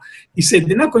 or he said,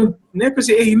 they're not going to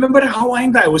say, hey, you remember that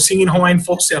Hawaiian guy was singing Hawaiian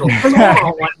falsetto? Because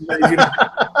all Hawaiian guys,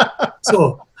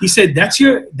 So he said, that's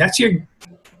your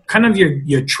kind of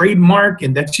your trademark,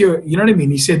 and that's your, you know what I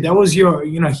mean? He said, that was your,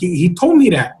 he told me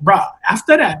that, bro.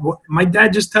 After that, my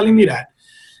dad just telling me that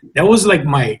was like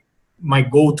my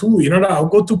go-to, I'll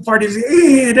go to parties,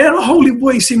 hey, that holy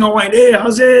boy sing Hawaiian, hey,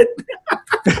 how's it?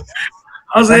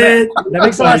 How's it? That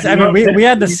makes a lot of sense. I mean, we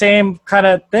had the same kind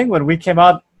of thing when we came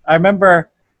out. I remember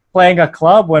playing a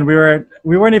club when we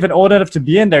weren't even old enough to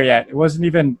be in there yet. It wasn't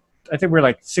even, I think we were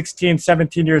like 16,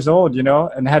 17 years old,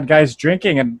 and had guys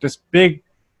drinking, and this big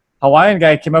Hawaiian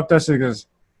guy came up to us and goes,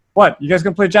 what, you guys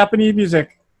gonna play Japanese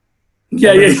music?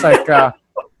 Yeah. It's like,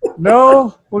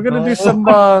 no, we're gonna do some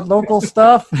local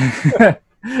stuff. And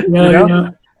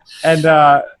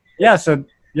so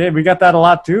we got that a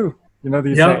lot too.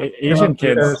 These Asian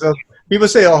kids. So people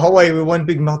say, "Oh, Hawaii, we're one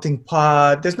big melting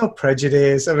pot. There's no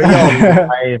prejudice." I mean,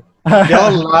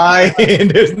 y'all lie.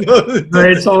 There's no.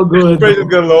 It's all good. Praise the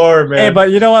good Lord, man. Hey, but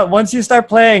you know what? Once you start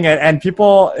playing it and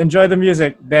people enjoy the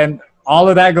music, then all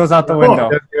of that goes out the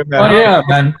window. Yeah,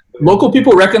 man. Local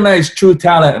people recognize true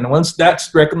talent, and once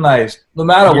that's recognized, no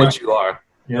matter what you are,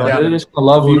 they're just gonna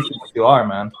love you for what you are,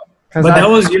 man. But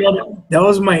that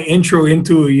was my intro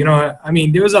into,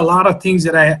 there was a lot of things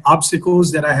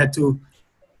obstacles that I had to,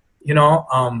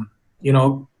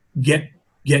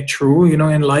 get through,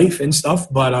 in life and stuff.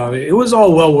 But it was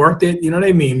all well worth it. You know what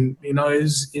I mean?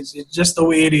 It's just the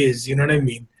way it is. You know what I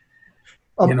mean?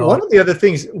 One of the other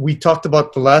things we talked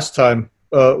about the last time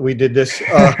we did this,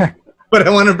 but I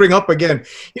want to bring up again.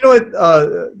 You know what?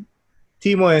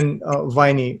 Timo and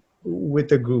Viney with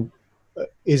the group,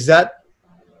 is that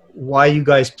why you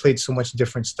guys played so much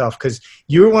different stuff? Because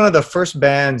you were one of the first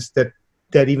bands that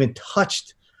even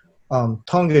touched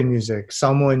Tongan music,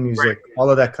 Samoan music, all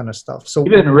of that kind of stuff. So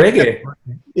even reggae.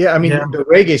 Yeah, I mean the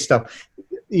reggae stuff.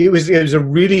 It was a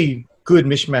really good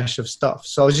mishmash of stuff.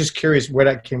 So I was just curious where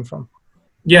that came from.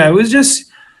 Yeah, it was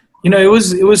just,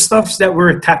 it was stuff that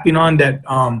we're tapping on that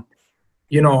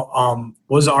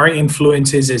was our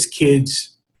influences as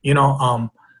kids.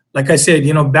 Like I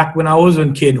said, back when I was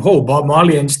a kid, Bob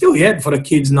Marley, and still yet for the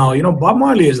kids now, Bob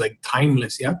Marley is like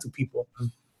timeless, to people.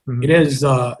 Mm-hmm. It has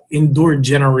endured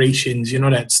generations,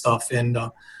 that stuff. And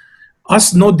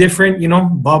us, no different,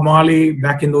 Bob Marley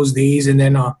back in those days. And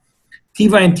then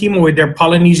Tiva and Timo with their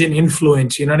Polynesian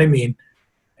influence, you know what I mean?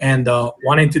 And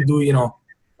wanting to do,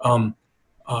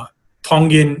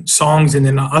 Tongan songs, and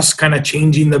then us kind of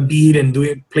changing the beat and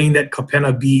playing that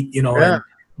Kapena beat, and,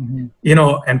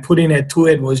 and putting it to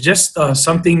it was just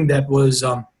something that was,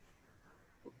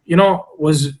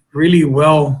 was really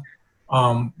well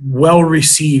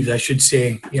received, I should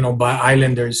say, by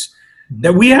Islanders,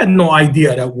 that we had no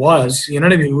idea that was, you know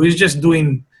what I mean? We was just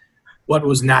doing what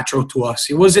was natural to us.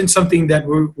 It wasn't something that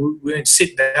we would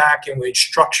sit back and we'd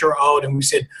structure out and we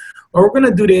said, well, we're going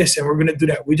to do this and we're going to do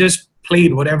that. We just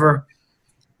played whatever,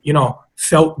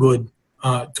 felt good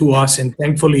to us. And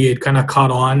thankfully it kind of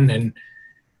caught on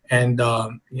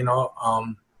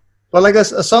But like a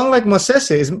song like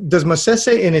Masese, does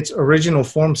Masese in its original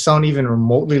form sound even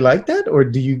remotely like that? Or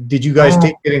did you guys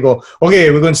take it and go, okay,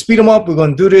 we're going to speed them up, we're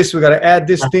going to do this, we got to add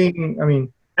this thing? I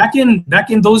mean, back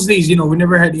in those days, we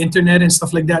never had internet and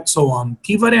stuff like that. So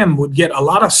Tiva them would get a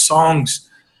lot of songs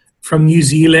from New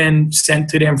Zealand sent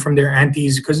to them from their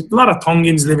aunties, because a lot of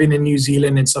Tongans living in New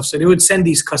Zealand and stuff. So they would send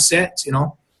these cassettes,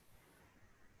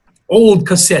 old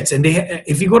cassettes. And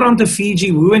if you go down to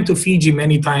Fiji, we went to Fiji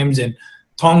many times, and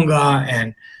Tonga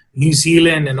and New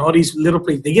Zealand and all these little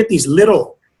places, they get these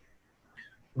little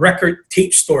record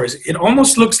tape stores. It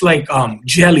almost looks like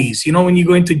jellies. When you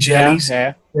go into jellies,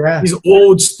 yeah. These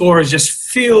old stores just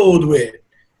filled with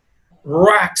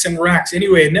racks and racks.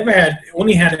 Anyway, it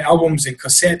only had albums and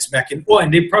cassettes back in.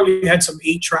 And they probably had some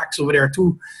 8 tracks over there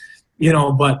too,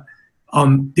 but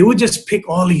they would just pick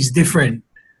all these different,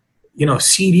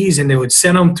 CDs, and they would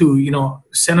send them to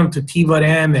Tiva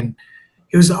them, and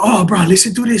he was like, oh, bro,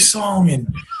 listen to this song,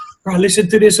 and bro, listen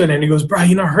to this one. And he goes, bro,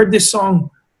 I heard this song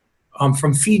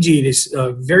from Fiji, this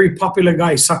very popular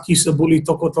guy, Saki Sabuli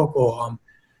Toko Toko.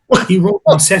 He wrote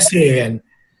Masese,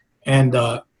 and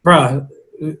bro,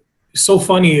 so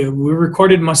funny. We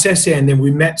recorded Masese, and then we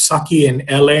met Saki in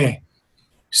L.A.,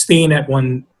 staying at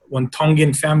one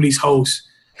Tongan family's house,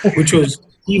 which was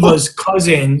Tiva's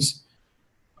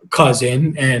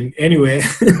cousin. And anyway,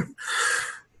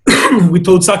 we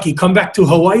told Saki, come back to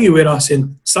Hawaii with us.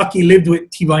 And Saki lived with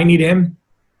Tivaini them,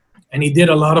 and he did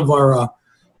a lot of our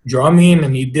drumming,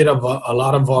 and he did a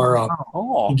lot of our.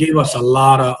 He gave us a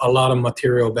lot of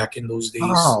material back in those days.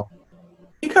 Wow.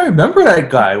 I think I remember that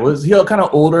guy. Was he a kind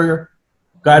of older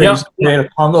guy that used to play the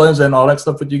congos and all that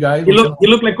stuff with you guys? He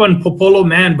looked like one Popolo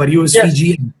man, but he was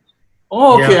Fijian.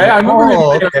 Oh, okay. Yeah. I remember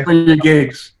him playing for your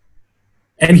gigs.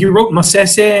 And he wrote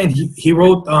Masese, and he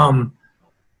wrote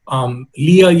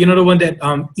Leah, the one that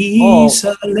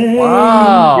Isale.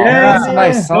 Wow, that's a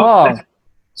nice song.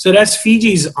 So that's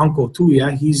Fiji's uncle too. Yeah,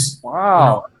 he's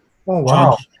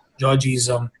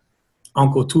Georgie's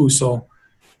uncle too. So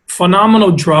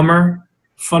phenomenal drummer,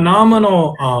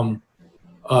 phenomenal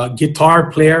guitar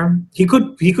player. He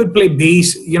could play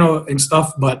bass, and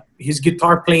stuff, but his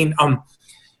guitar playing.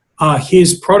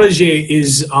 His protege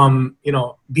is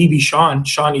BB Sean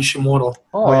Ishimoto.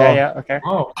 Oh yeah, okay.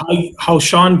 Oh, how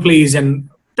Sean plays, and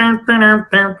this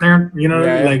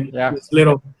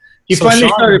little. He finally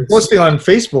started posting on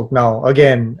Facebook now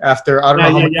again after I don't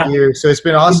know how many years. So it's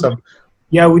been awesome.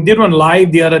 Yeah, we did one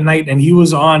live the other night, and he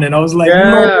was on, and I was like,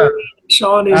 no,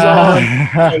 Sean is on.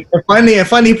 And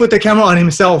finally he put the camera on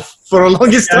himself for the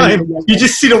longest time. You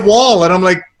just see the wall, and I'm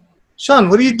like, Sean,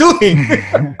 what are you doing?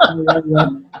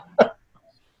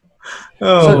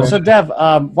 So Dev,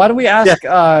 why don't we ask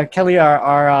Kelly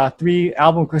our 3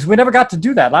 album, because we never got to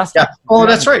do that last time. Oh,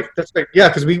 that's right. Yeah,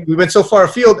 because we went so far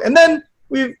afield, and then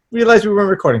we realized we weren't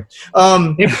recording.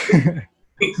 The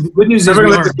good news is we're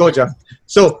gonna let this go, John.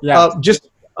 So just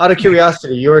out of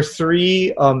curiosity, your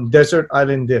 3 desert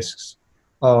island discs,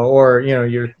 or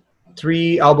your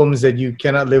 3 albums that you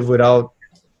cannot live without,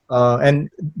 and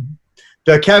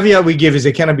the caveat we give is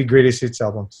they cannot be greatest hits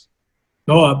albums.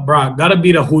 No, bro, gotta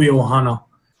be the Huyo Hana.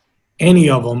 Any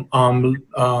of them.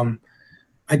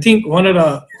 I I think one of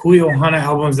the Hui Ohana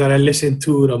albums that I listened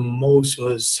to the most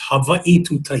was Hawaii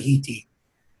to Tahiti.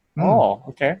 Oh,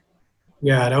 okay.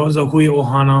 Yeah, that was a Hui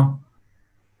Ohana.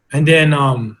 And then,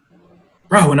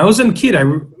 bro, when I was a kid,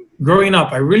 growing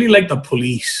up, I really liked the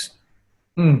Police.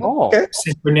 Oh, Okay.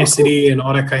 Synchronicity and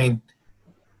all that kind.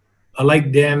 I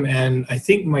like them, and I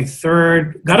think my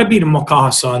third gotta be the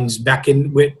Makaha Sons back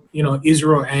in with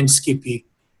Israel and Skippy.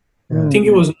 I think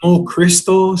it was No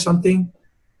Crystal something.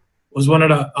 Was one of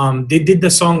the they did the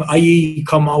song Ai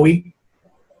Kamawi,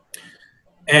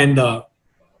 and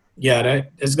yeah,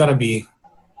 that's gotta be.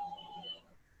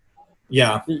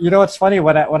 Yeah. you know what's funny?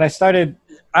 When I started,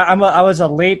 I was a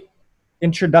late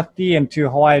introductee into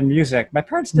Hawaiian music. My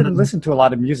parents didn't listen to a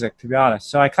lot of music, to be honest.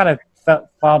 So I kind of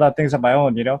found out things on my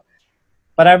own,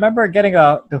 But I remember getting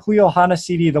the Hui Ohana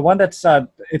CD, the one that's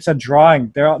it's a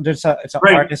drawing. It's an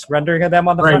artist rendering of them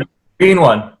on the front. Green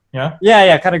one. Yeah.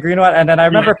 Yeah, kind of green one. And then I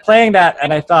remember playing that,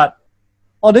 and I thought,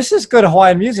 oh, this is good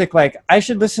Hawaiian music. Like, I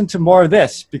should listen to more of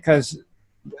this because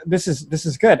this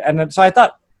is good. And then, so I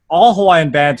thought all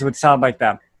Hawaiian bands would sound like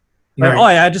them. Like, oh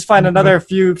yeah, I just find another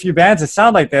few bands that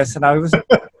sound like this, and I was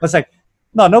like,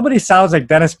 no, nobody sounds like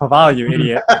Dennis Pavao, you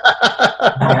idiot.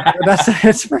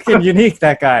 It's freaking unique,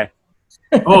 that guy.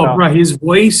 Oh, bro, his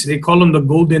voice, they call him the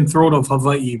golden throat of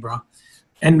Hawaii, bro.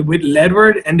 And with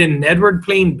Ledward, and then Nedward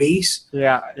playing bass.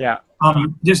 Yeah.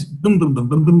 Just dum dum dum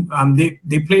dum dum.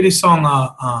 They play this song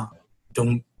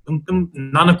dum dum dum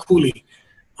Nanakuli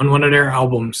on one of their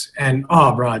albums. And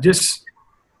bro,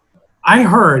 I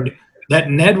heard that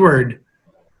Nedward,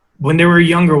 when they were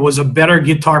younger, was a better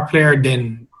guitar player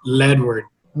than Ledward.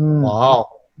 Wow.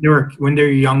 When they were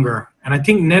younger. And I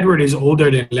think Nedward is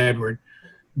older than Ledward.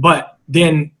 But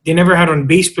then they never had a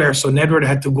bass player, so Nedward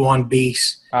had to go on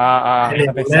bass.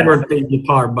 And Nedward played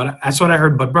guitar. But that's what I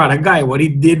heard. But bro, that guy, what he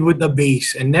did with the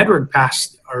bass, and Nedward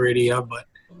passed already,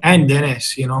 and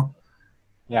Dennis,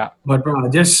 Yeah. But bro,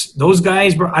 just those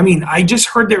guys, bro. I mean, I just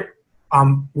heard their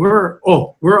we're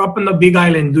up in the Big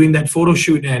Island doing that photo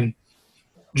shoot, and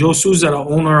Joe Souza, the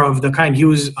owner of the kind, he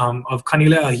was of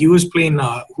Kanilea, he was playing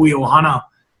Hui Ohana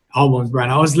albums, bro.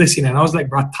 And I was listening, and I was like,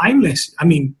 bro, timeless. I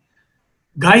mean,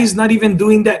 guys not even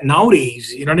doing that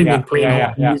nowadays. You know what I mean?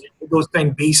 Playing music, those kind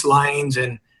of bass lines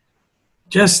and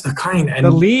just the kind. And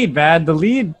the lead, man, the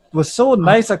lead was so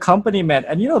nice accompaniment.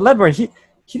 And Ledward,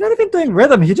 he's not even doing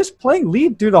rhythm. He's just playing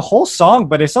lead through the whole song,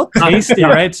 but it's so tasty,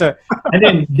 right? So, and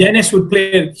then Dennis would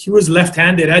play. He was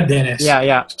left-handed at Dennis.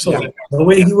 Yeah. So the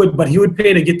way he would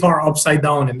play the guitar upside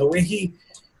down, and the way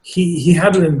he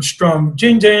had it strum,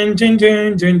 jing jing jing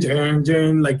jing jing jing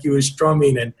jing, like he was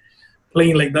strumming and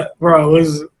playing like that. Bro,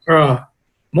 it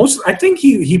was I think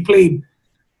he played.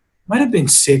 Might have been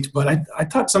 6, but I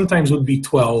thought sometimes would be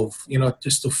 12.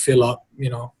 Just to fill up.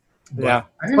 But, yeah.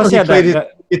 I didn't know he played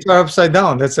it guitar upside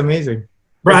down. That's amazing.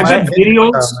 Bro, I got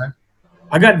videos.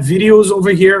 I got videos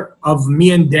over here of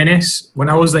me and Dennis when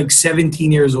I was like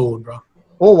 17 years old, bro.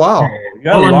 Oh wow!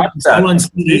 All on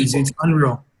CDs. It's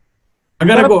unreal. I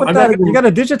gotta go. You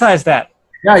gotta digitize that.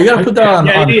 Yeah, you gotta put that on.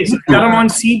 Yeah, it is. I got them on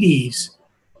CDs,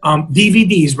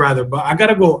 DVDs rather. But I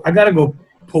gotta go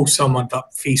post some on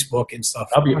Facebook and stuff.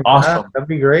 That'd be awesome. That'd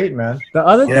be great, man. The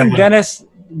other thing Dennis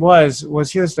was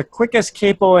he was the quickest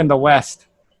capo in the West.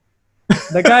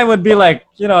 The guy would be like,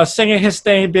 singing his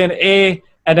thing, he'd be an A,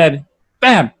 and then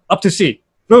bam, up to C,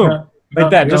 boom, like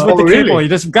that. Just with the capo, you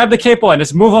just grab the capo and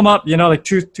just move him up, like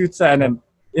toots, and then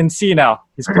in C now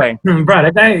he's playing. Bro,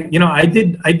 that guy, I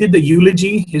did the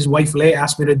eulogy. His wife Leigh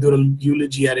asked me to do the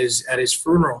eulogy at his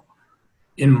funeral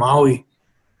in Maui.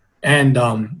 And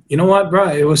you know what, bro?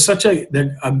 It was such a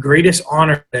greatest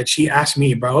honor that she asked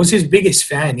me, bro. I was his biggest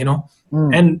fan,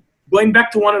 And going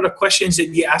back to one of the questions that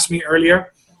you asked me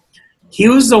earlier, he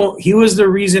was the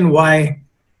reason why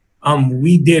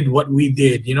we did what we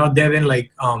did. Devin,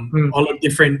 like all the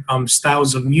different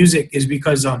styles of music is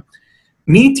because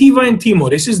me, Tiva, and Timo,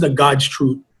 this is the God's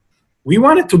truth. We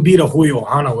wanted to be the Hui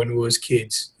Ohana when we was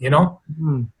kids,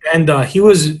 And he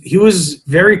was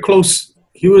very close.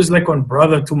 He was like one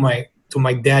brother to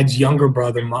my dad's younger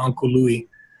brother, my Uncle Louis.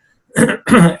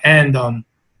 And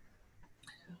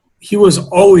he was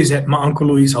always at my Uncle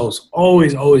Louis' house,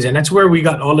 always. And that's where we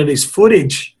got all of this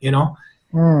footage,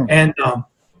 And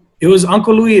it was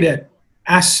Uncle Louis that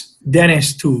asked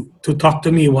Dennis to talk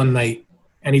to me one night.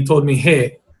 And he told me,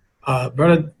 hey,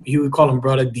 brother, he would call him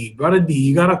Brother D. Brother D,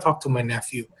 you got to talk to my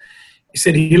nephew. He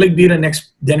said he'd like be the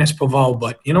next Dennis Pavao,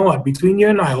 but you know what? Between you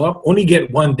and I, I'll only get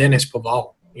one Dennis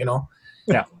Pavao,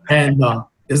 Yeah. And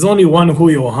there's only one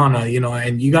Hui Ohana,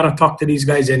 and you got to talk to these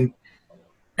guys. And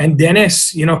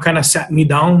Dennis, kind of sat me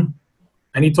down,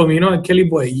 and he told me, Kelly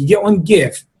boy, you get one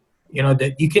gift,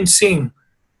 that you can sing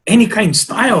any kind of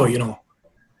style, you know.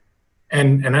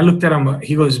 And I looked at him.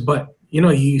 He goes, but you know,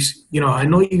 I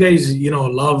know you guys, you know,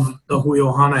 love the Hui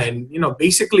Ohana, and you know,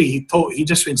 basically he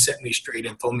just went set me straight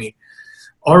and told me,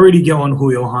 already get on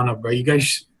Hui Ohana, bro. You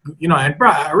guys, you know, and bro,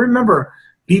 I remember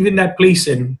leaving that place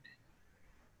and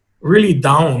really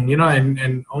down, you know,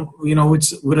 and you know,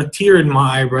 it's with a tear in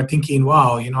my eye, bro, thinking,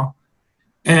 wow, you know.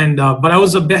 And but that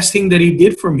was the best thing that he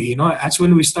did for me, you know. That's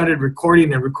when we started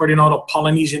recording all the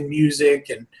Polynesian music,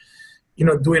 and you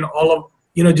know, doing all of,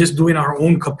 you know, just doing our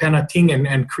own Kapena thing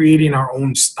and creating our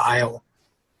own style.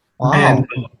 Wow. And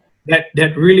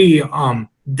that really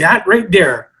that right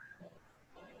there,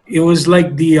 it was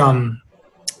like the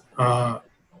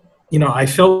you know, I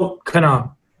felt kind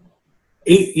of,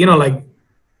 you know,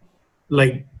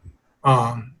 like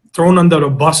thrown under the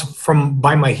bus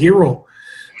by my hero.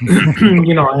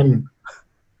 You know,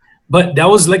 but that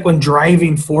was like one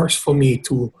driving force for me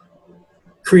to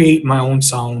create my own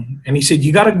sound. And he said,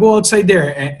 you got to go outside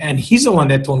there. And he's the one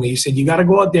that told me, he said, you got to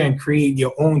go out there and create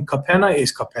your own. Kapena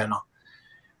is Kapena.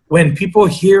 When people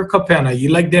hear Kapena, you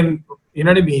like them, you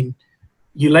know what I mean?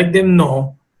 You like them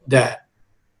know that,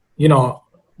 you know,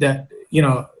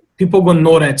 people gonna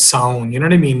know that sound, you know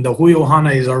what I mean? The Hui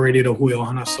Ohana is already the Hui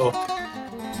Ohana. So,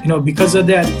 you know, because of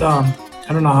that,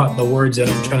 I don't know how the words that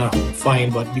I'm trying to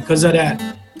find, but because of that,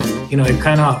 you know, it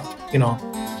kind of, you know,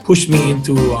 pushed me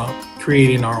into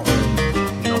creating our own,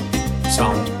 you know,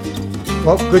 sound.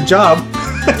 Well, good job.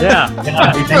 Yeah.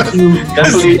 Thank you.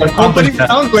 Definitely Nobody accomplished that.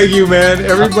 sounds like you, man.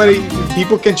 Everybody,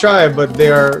 people can try it, but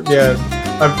they are, yeah.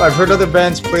 I've heard other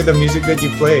bands play the music that you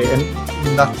play,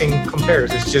 and nothing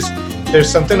compares. It's just, there's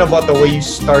something about the way you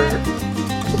start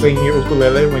playing your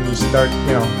ukulele when you start,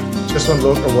 you know, just one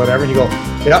look or whatever, and you go,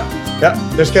 yeah,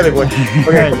 there's Kelly Boy.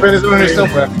 Okay, Kapena's on there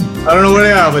somewhere. I don't know where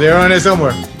they are, but they're on there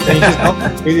somewhere. And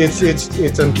you just,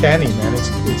 it's uncanny, man. It's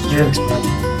true.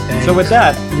 So with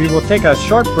that, we will take a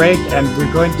short break, and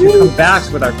we're going to come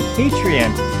back with our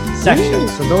Patreon section.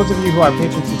 So those of you who are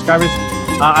Patreon subscribers,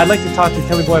 I'd like to talk to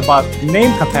Kelly Boy about the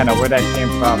name Kapena, where that came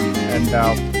from, and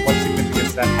what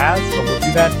significance that has. But we'll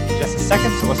do that in just a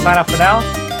second. So we'll sign off for now.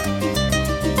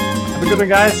 Have a good one,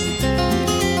 guys.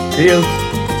 See you.